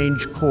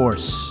change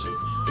course.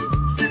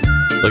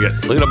 Look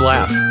at him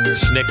laugh,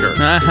 snicker.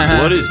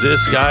 What is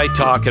this guy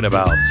talking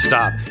about?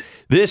 Stop.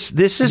 This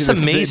is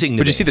amazing.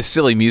 But you see the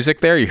silly music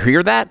there? You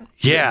hear that?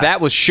 Yeah.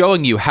 That was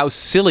showing you how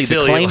silly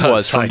the claim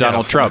was from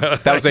Donald Trump.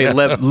 That was a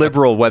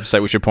liberal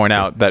website, we should point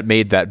out, that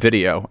made that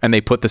video. And they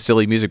put the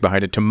silly music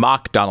behind it to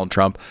mock Donald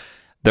Trump.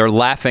 They're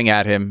laughing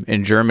at him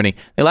in Germany.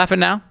 They laughing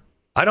now?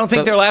 I don't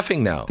think they're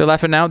laughing now. They're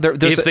laughing now?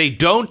 If they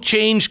don't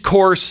change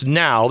course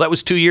now, that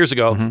was 2 years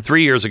ago,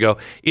 3 years ago.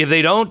 If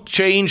they don't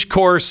change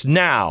course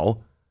now,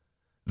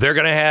 they're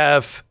going to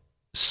have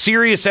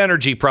serious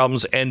energy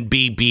problems and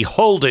be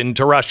beholden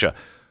to Russia.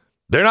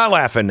 They're not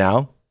laughing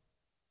now.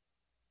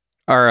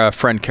 Our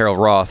friend Carol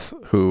Roth,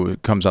 who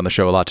comes on the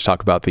show a lot to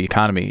talk about the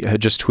economy,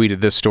 had just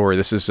tweeted this story.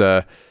 This is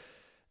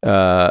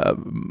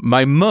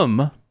my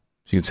mum.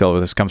 You can tell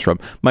where this comes from.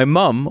 My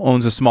mum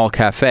owns a small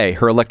cafe.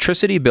 Her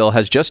electricity bill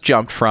has just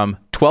jumped from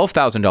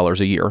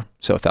 $12,000 a year,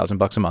 so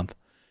 $1,000 a month,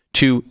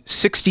 to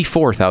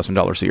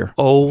 $64,000 a year.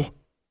 Oh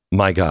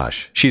my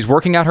gosh. She's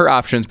working out her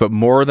options, but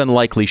more than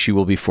likely she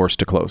will be forced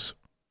to close.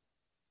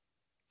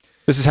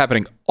 This is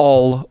happening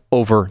all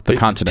over the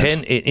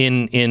continent.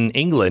 In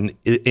England,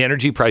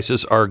 energy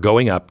prices are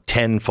going up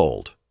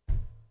tenfold.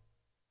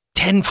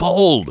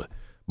 Tenfold.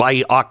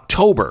 By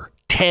October,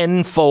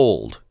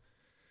 tenfold.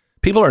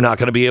 People are not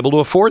going to be able to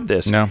afford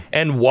this. No.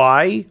 And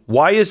why?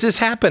 Why is this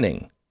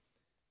happening?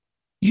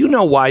 You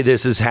know why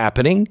this is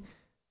happening.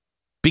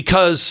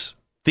 Because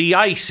the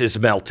ice is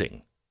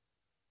melting.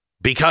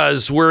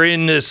 Because we're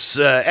in this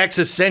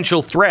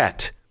existential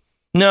threat.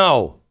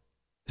 No,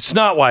 it's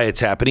not why it's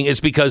happening. It's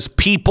because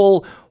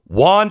people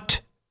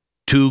want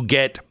to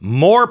get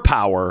more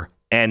power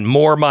and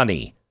more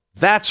money.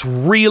 That's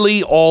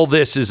really all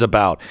this is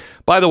about.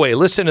 By the way,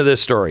 listen to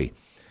this story.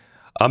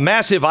 A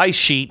massive ice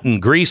sheet in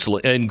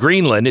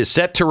Greenland is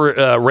set to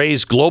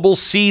raise global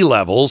sea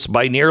levels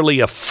by nearly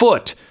a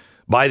foot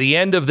by the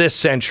end of this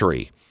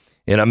century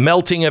in a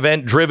melting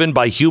event driven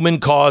by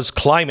human-caused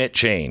climate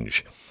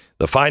change.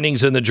 The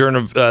findings in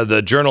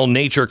the journal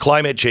Nature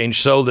Climate Change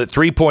show that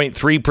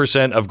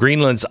 3.3% of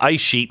Greenland's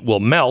ice sheet will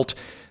melt.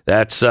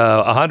 That's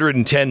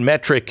 110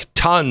 metric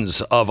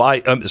tons of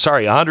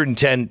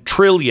 110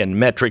 trillion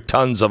metric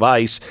tons of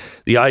ice.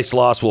 The ice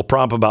loss will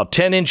prompt about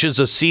 10 inches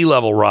of sea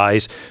level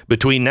rise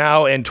between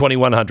now and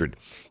 2100.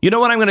 You know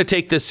what? I'm going to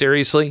take this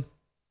seriously.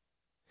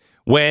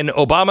 When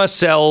Obama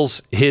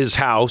sells his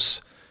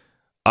house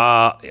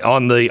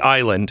on the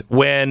island,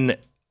 when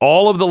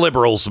all of the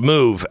liberals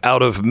move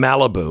out of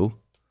Malibu,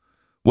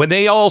 when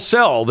they all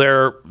sell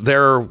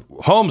their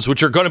homes,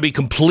 which are going to be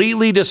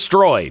completely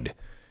destroyed,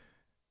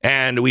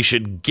 and we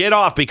should get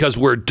off because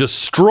we're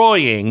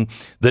destroying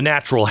the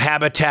natural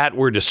habitat.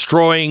 We're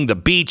destroying the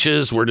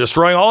beaches. We're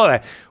destroying all of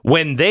that.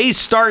 When they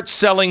start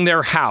selling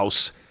their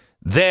house,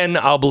 then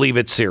I'll believe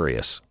it's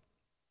serious.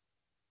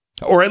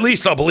 Or at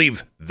least I'll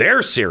believe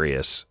they're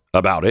serious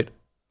about it.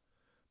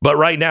 But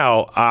right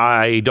now,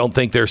 I don't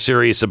think they're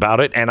serious about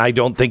it, and I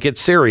don't think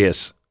it's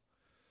serious.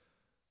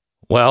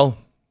 Well,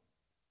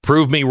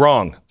 prove me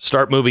wrong.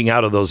 Start moving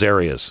out of those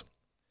areas.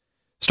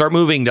 Start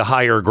moving to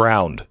higher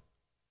ground.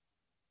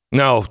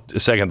 No,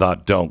 second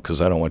thought, don't,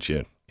 because I don't want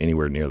you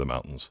anywhere near the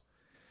mountains.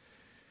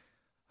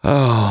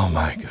 Oh,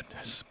 my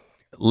goodness.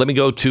 Let me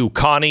go to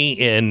Connie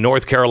in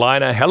North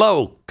Carolina.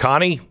 Hello,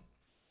 Connie.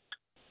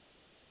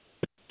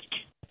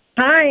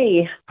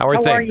 Hi. How are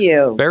things? How are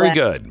you? Very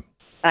good.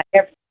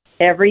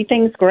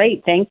 Everything's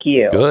great. Thank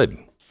you. Good.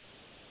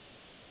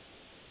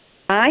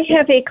 I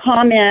have a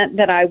comment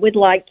that I would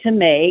like to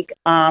make.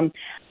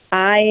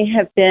 I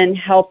have been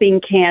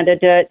helping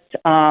candidates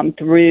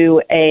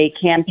through a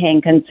campaign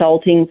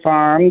consulting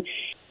firm.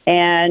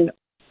 And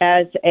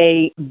as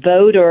a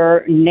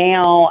voter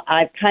now,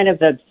 I've kind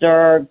of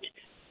observed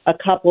a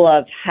couple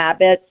of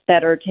habits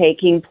that are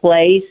taking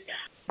place.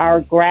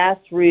 Our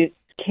grassroots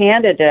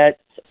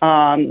candidates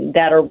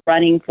that are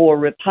running for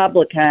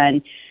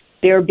Republican,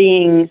 they're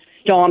being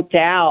stomped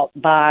out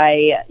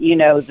by,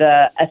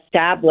 the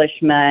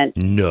establishment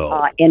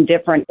No. in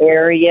different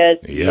areas.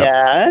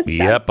 Yep. Yes.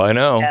 Yep, I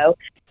know.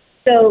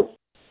 So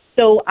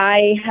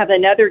I have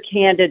another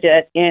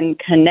candidate in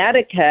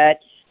Connecticut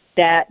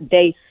that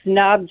they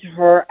snubbed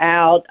her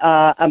out,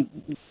 a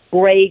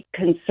great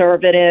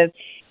conservative.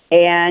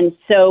 And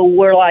so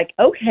we're like,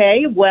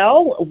 okay,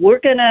 well, we're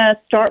going to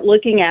start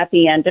looking at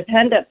the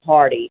independent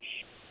party.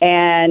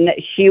 And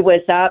she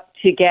was up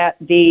to get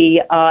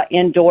the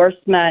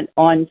endorsement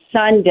on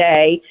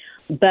Sunday.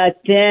 But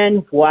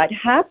then what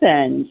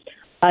happens?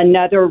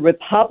 Another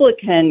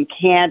Republican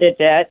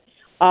candidate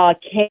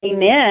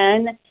came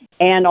in,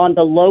 and on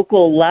the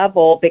local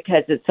level,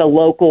 because it's a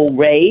local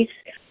race,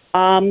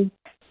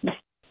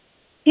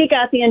 he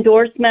got the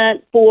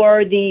endorsement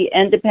for the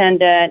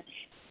independent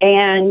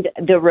and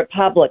the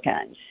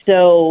Republicans.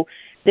 So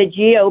the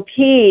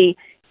GOP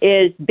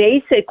is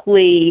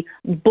basically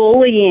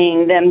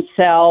bullying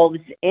themselves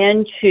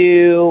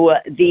into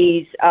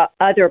these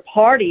other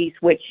parties,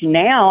 which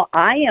now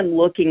I am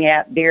looking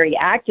at very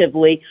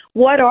actively.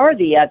 What are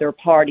the other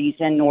parties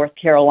in North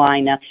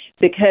Carolina?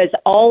 Because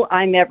all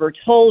I'm ever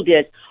told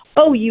is,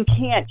 oh, you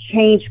can't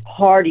change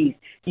parties.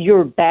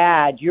 You're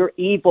bad. You're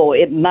evil.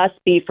 It must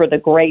be for the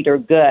greater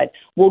good.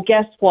 Well,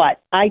 guess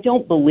what? I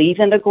don't believe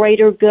in the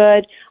greater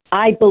good.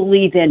 I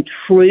believe in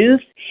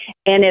truth.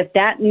 And if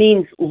that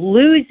means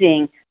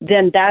losing,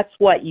 then that's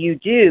what you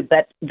do.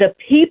 But the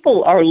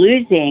people are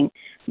losing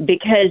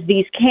because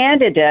these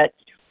candidates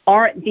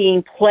aren't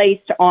being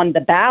placed on the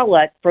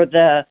ballot for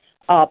the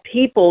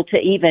people to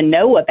even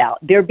know about.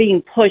 They're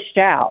being pushed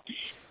out.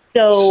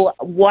 So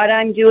what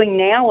I'm doing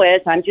now is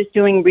I'm just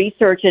doing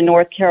research in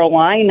North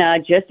Carolina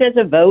just as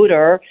a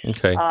voter,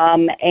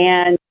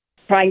 and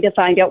trying to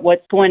find out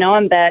what's going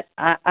on. But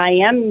I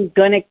am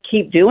going to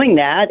keep doing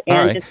that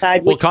and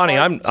decide. Well, Connie,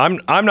 I'm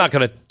not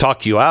going to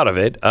talk you out of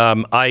it.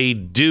 I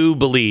do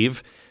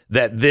believe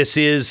that this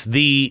is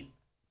the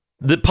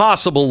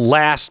possible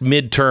last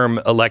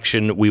midterm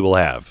election we will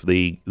have.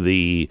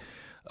 The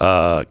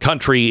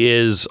country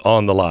is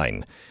on the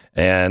line.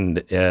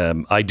 And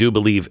I do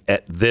believe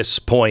at this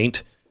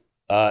point,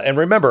 and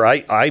remember,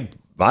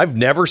 I've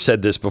never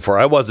said this before.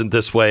 I wasn't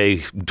this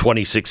way in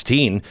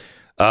 2016,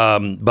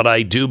 but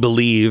I do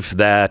believe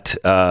that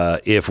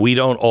if we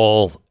don't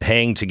all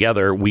hang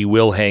together, we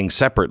will hang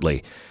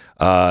separately.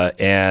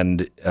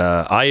 And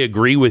I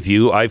agree with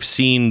you. I've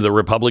seen the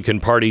Republican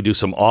Party do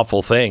some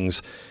awful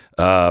things,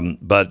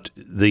 but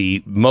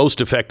the most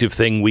effective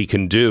thing we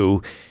can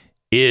do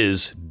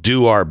is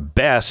do our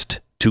best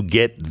to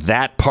get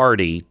that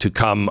party to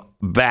come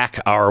back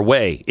our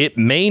way. It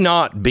may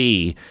not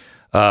be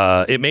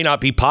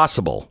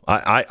possible.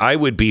 I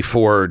would be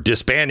for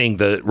disbanding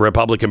the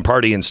Republican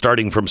Party and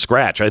starting from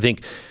scratch. I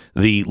think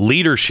the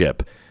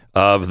leadership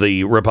of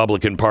the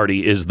Republican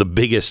Party is the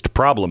biggest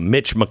problem.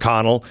 Mitch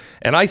McConnell,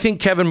 and I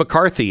think Kevin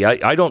McCarthy,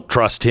 I don't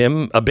trust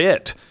him a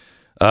bit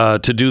to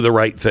do the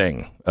right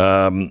thing.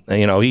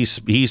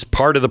 He's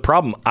part of the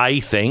problem. I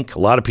think a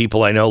lot of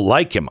people I know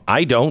like him.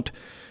 I don't.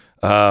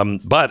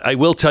 But I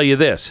will tell you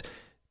this,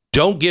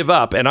 don't give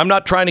up. And I'm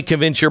not trying to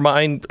convince your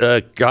mind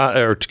or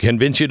to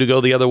convince you to go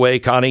the other way,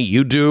 Connie.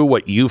 You do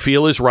what you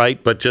feel is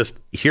right, but just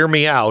hear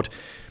me out.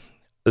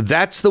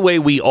 That's the way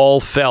we all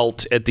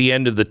felt at the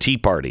end of the Tea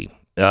Party.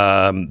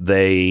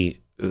 They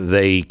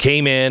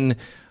came in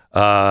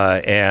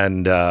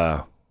and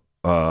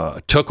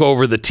took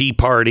over the Tea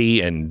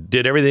Party and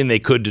did everything they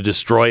could to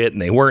destroy it,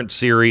 and they weren't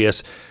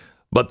serious.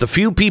 But the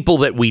few people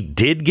that we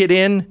did get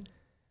in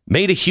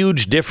made a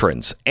huge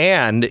difference.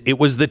 And it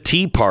was the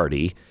Tea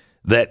Party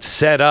that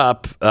set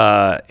up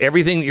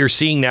everything that you're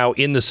seeing now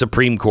in the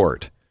Supreme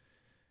Court.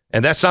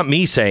 And that's not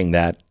me saying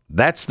that.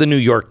 That's the New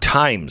York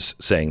Times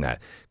saying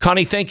that.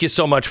 Connie, thank you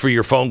so much for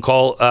your phone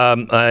call.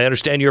 I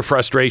understand your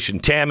frustration.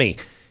 Tammy,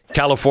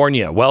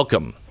 California,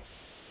 welcome.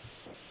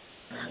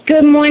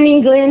 Good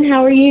morning, Glenn.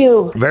 How are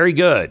you? Very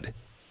good.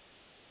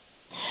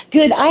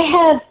 Good. I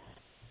have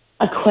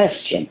a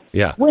question.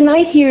 Yeah. When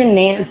I hear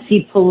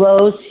Nancy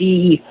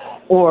Pelosi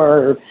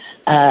or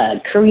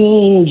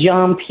Karine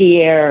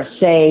Jean-Pierre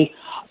say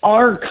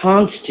our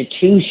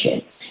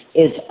Constitution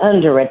is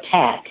under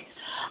attack,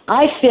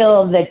 I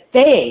feel that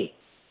they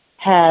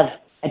have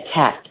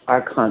attacked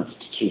our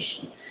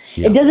Constitution.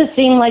 Yeah. It doesn't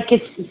seem like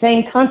it's the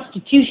same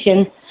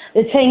Constitution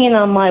that's hanging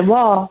on my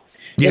wall.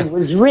 Yeah. It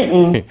was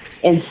written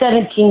in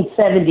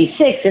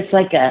 1776. It's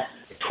like a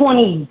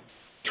 20.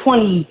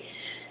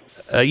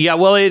 Yeah,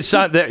 well, it's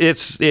not.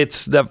 It's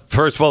the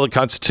first of all, the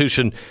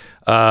Constitution,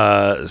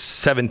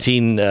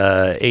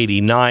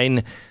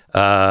 1789,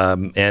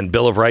 and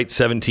Bill of Rights,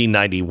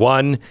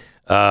 1791.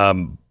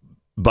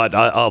 But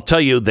I'll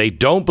tell you, they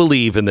don't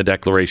believe in the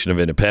Declaration of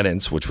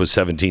Independence, which was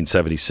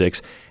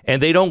 1776,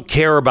 and they don't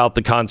care about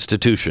the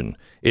Constitution.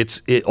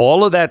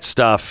 All of that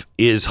stuff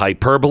is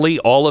hyperbole.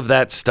 All of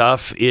that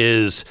stuff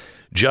is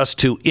just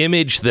to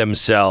image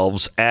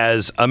themselves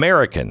as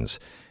Americans.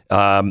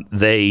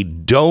 They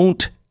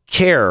don't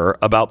care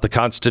about the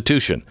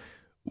Constitution.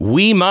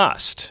 We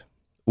must.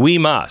 Na,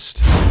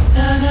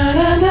 na,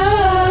 na, na.